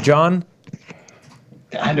 John?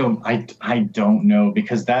 I don't know,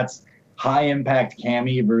 because that's high impact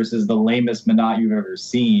Cammy versus the lamest Menat you've ever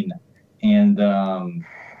seen, and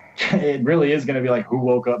it really is going to be like who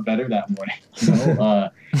woke up better that morning. You know?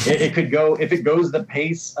 It could go, if it goes the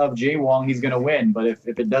pace of Jay Wong, he's going to win. But if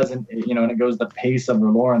it doesn't, you know, and it goes the pace of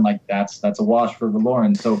Valoran, like that's a wash for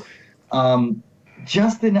Valoran. So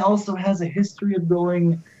Justin also has a history of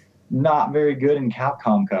going not very good in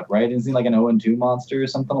Capcom Cup, right? Isn't he like an 0-2 monster or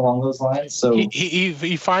something along those lines? So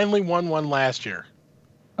he finally won one last year.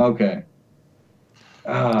 Okay.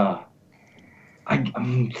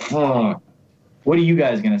 What are you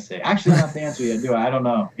guys gonna say? Actually, I don't have to answer yet, do I? I don't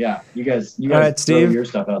know. Yeah, you guys All right, throw Steve. your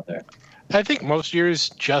stuff out there. I think most years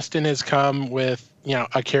Justin has come with, you know,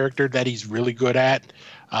 a character that he's really good at,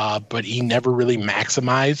 but he never really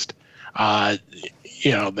maximized.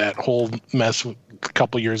 You know, that whole mess a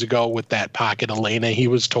couple years ago with that Pocket Elena, he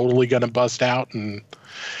was totally going to bust out. And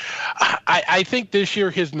I think this year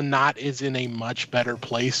his Menat is in a much better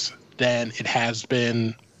place than it has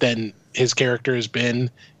been, than his character has been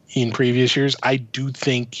in previous years. I do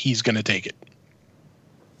think he's going to take it.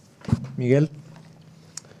 Miguel?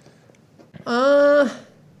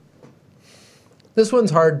 This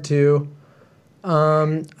one's hard too.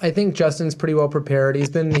 I think Justin's pretty well prepared. He's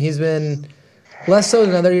been less so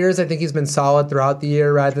than other years. I think he's been solid throughout the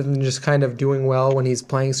year rather than just kind of doing well when he's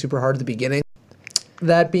playing super hard at the beginning.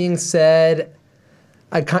 That being said,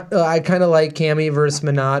 I kind of like Cammy versus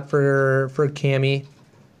Menat for Cammy,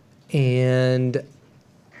 and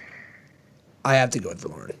I have to go with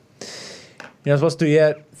Valoran. You're not supposed to do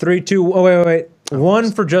yet. 3, 2. Oh, wait.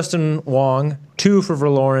 1 for Justin Wong. 2 for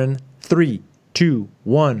Valoran. 3, 2,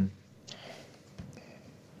 1.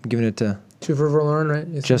 I'm giving it to 2 for Valoran,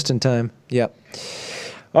 right? just in time. Yep.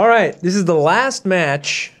 All right. This is the last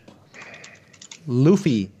match.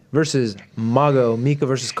 Luffy versus Mago. Mika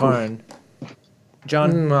versus Karn.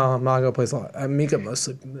 John? Well, Mago plays a lot. Mika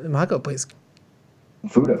mostly. Mago plays.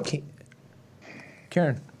 Fudo.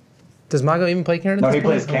 Karen. Does Mago even play Karen? No, he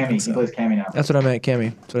plays Cammy. He plays Cammy now. That's what I meant,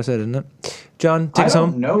 Cammy. That's what I said, isn't it? John, take I us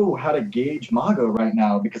don't home. know how to gauge Mago right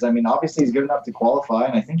now because, I mean, obviously he's good enough to qualify,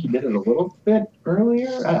 and I think he did it a little bit earlier.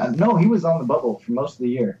 No, he was on the bubble for most of the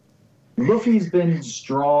year. Luffy's been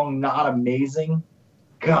strong, not amazing.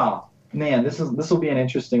 God, man, this will be an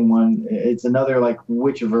interesting one. It's another, like,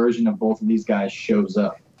 which version of both of these guys shows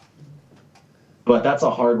up. But that's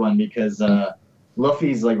a hard one because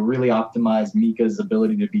Luffy's like really optimized Mika's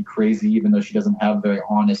ability to be crazy, even though she doesn't have very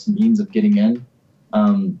honest means of getting in.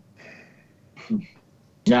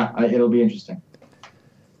 It'll be interesting.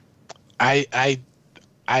 I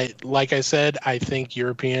like I said, I think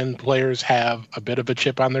European players have a bit of a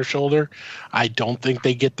chip on their shoulder. I don't think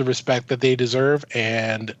they get the respect that they deserve,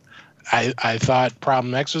 and I thought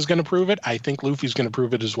Problem X was going to prove it. I think Luffy's going to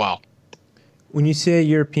prove it as well. When you say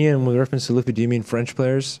European with reference to Luffy, do you mean French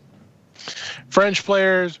players? French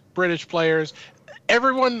players, British players,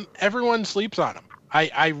 everyone sleeps on him.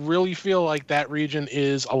 I really feel like that region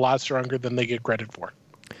is a lot stronger than they get credit for.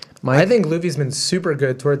 I think Luffy's been super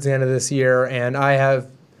good towards the end of this year, and I've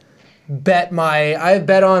bet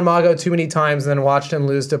on Mago too many times and then watched him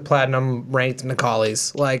lose to platinum ranked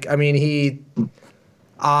Nakalis. Like, I mean,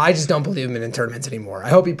 I just don't believe him in tournaments anymore. I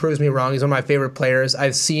hope he proves me wrong. He's one of my favorite players.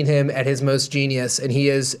 I've seen him at his most genius, and he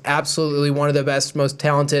is absolutely one of the best, most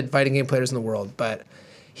talented fighting game players in the world. But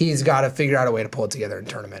he's got to figure out a way to pull it together in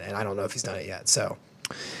tournament, and I don't know if he's done it yet. So,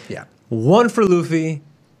 yeah. 1 for Luffy,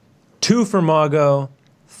 2 for Mago,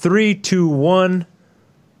 3, 2, 1.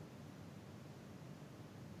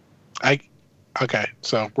 Okay,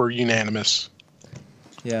 so we're unanimous.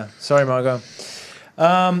 Yeah, sorry, Mago.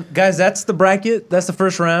 Guys, that's the bracket. That's the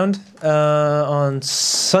first round on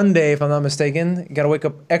Sunday, if I'm not mistaken. You got to wake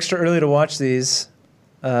up extra early to watch these.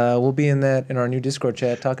 We'll be in our new Discord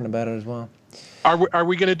chat talking about it as well. Are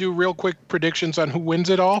we going to do real quick predictions on who wins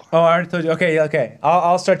it all? Oh, I already told you. Okay.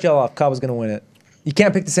 I'll start y'all off. Kaba's going to win it. You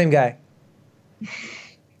can't pick the same guy.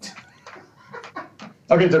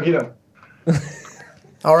 Okay, Tokido.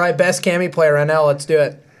 All right, best Cammy player, NL. Let's do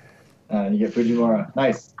it. You get Fujimura.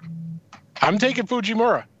 Nice. I'm taking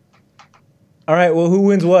Fujimura. All right, well, who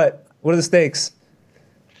wins what? What are the stakes?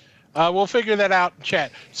 We'll figure that out in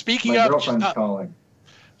chat. Speaking My girlfriend's calling.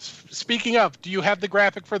 Speaking of, do you have the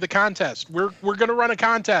graphic for the contest? We're going to run a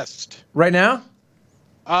contest. Right now?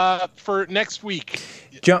 For next week.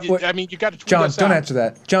 John, you got to tweet John, us don't out. answer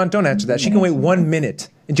that. John, don't answer that. She can wait 1 minute.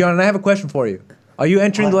 And John, I have a question for you. Are you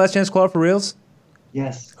entering the Last Chance Squad for reals?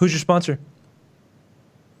 Yes. Who's your sponsor?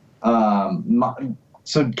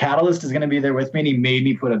 So Catalyst is going to be there with me, and he made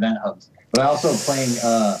me put event hubs. But I also playing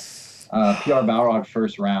PR Balrog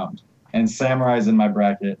first round, and Samurai's in my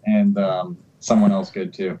bracket, and someone else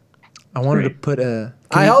good too. I wanted to Great. put a.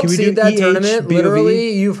 I helped seed that tournament. BOV?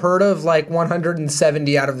 Literally, you've heard of like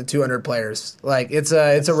 170 out of the 200 players. Like it's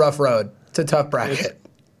a rough road. It's a tough bracket.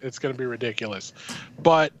 It's going to be ridiculous.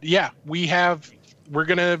 But yeah, we're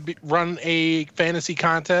going to run a fantasy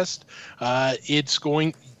contest.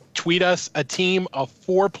 Tweet us a team of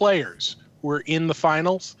 4 players who are in the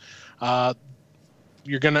finals.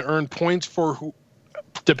 You're going to earn points for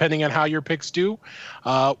depending on how your picks do.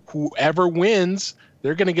 Whoever wins,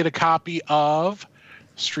 they're going to get a copy of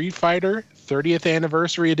Street Fighter 30th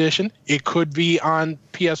Anniversary Edition. It could be on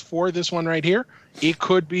PS4, this one right here. It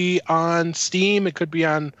could be on Steam. It could be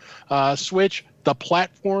on Switch, the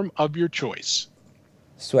platform of your choice.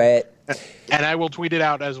 Sweat. And I will tweet it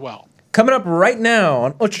out as well. Coming up right now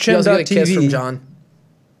on She also got a kiss from UltraChen.tv. John.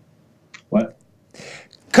 What?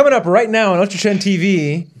 Coming up right now on UltraChen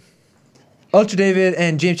TV, Ultra David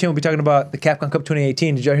and James Chen will be talking about the Capcom Cup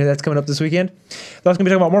 2018. Did y'all hear that's coming up this weekend? They're also going to be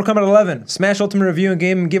talking about Mortal Kombat 11, Smash Ultimate Review and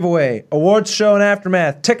Game Giveaway, Awards Show and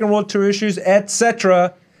Aftermath, Tekken World Tour issues,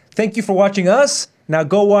 etc. Thank you for watching us. Now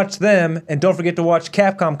go watch them, and don't forget to watch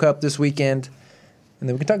Capcom Cup this weekend, and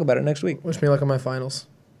then we can talk about it next week. Wish me luck on my finals.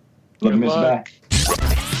 Love Good you, Mr. luck.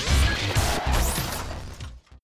 Back.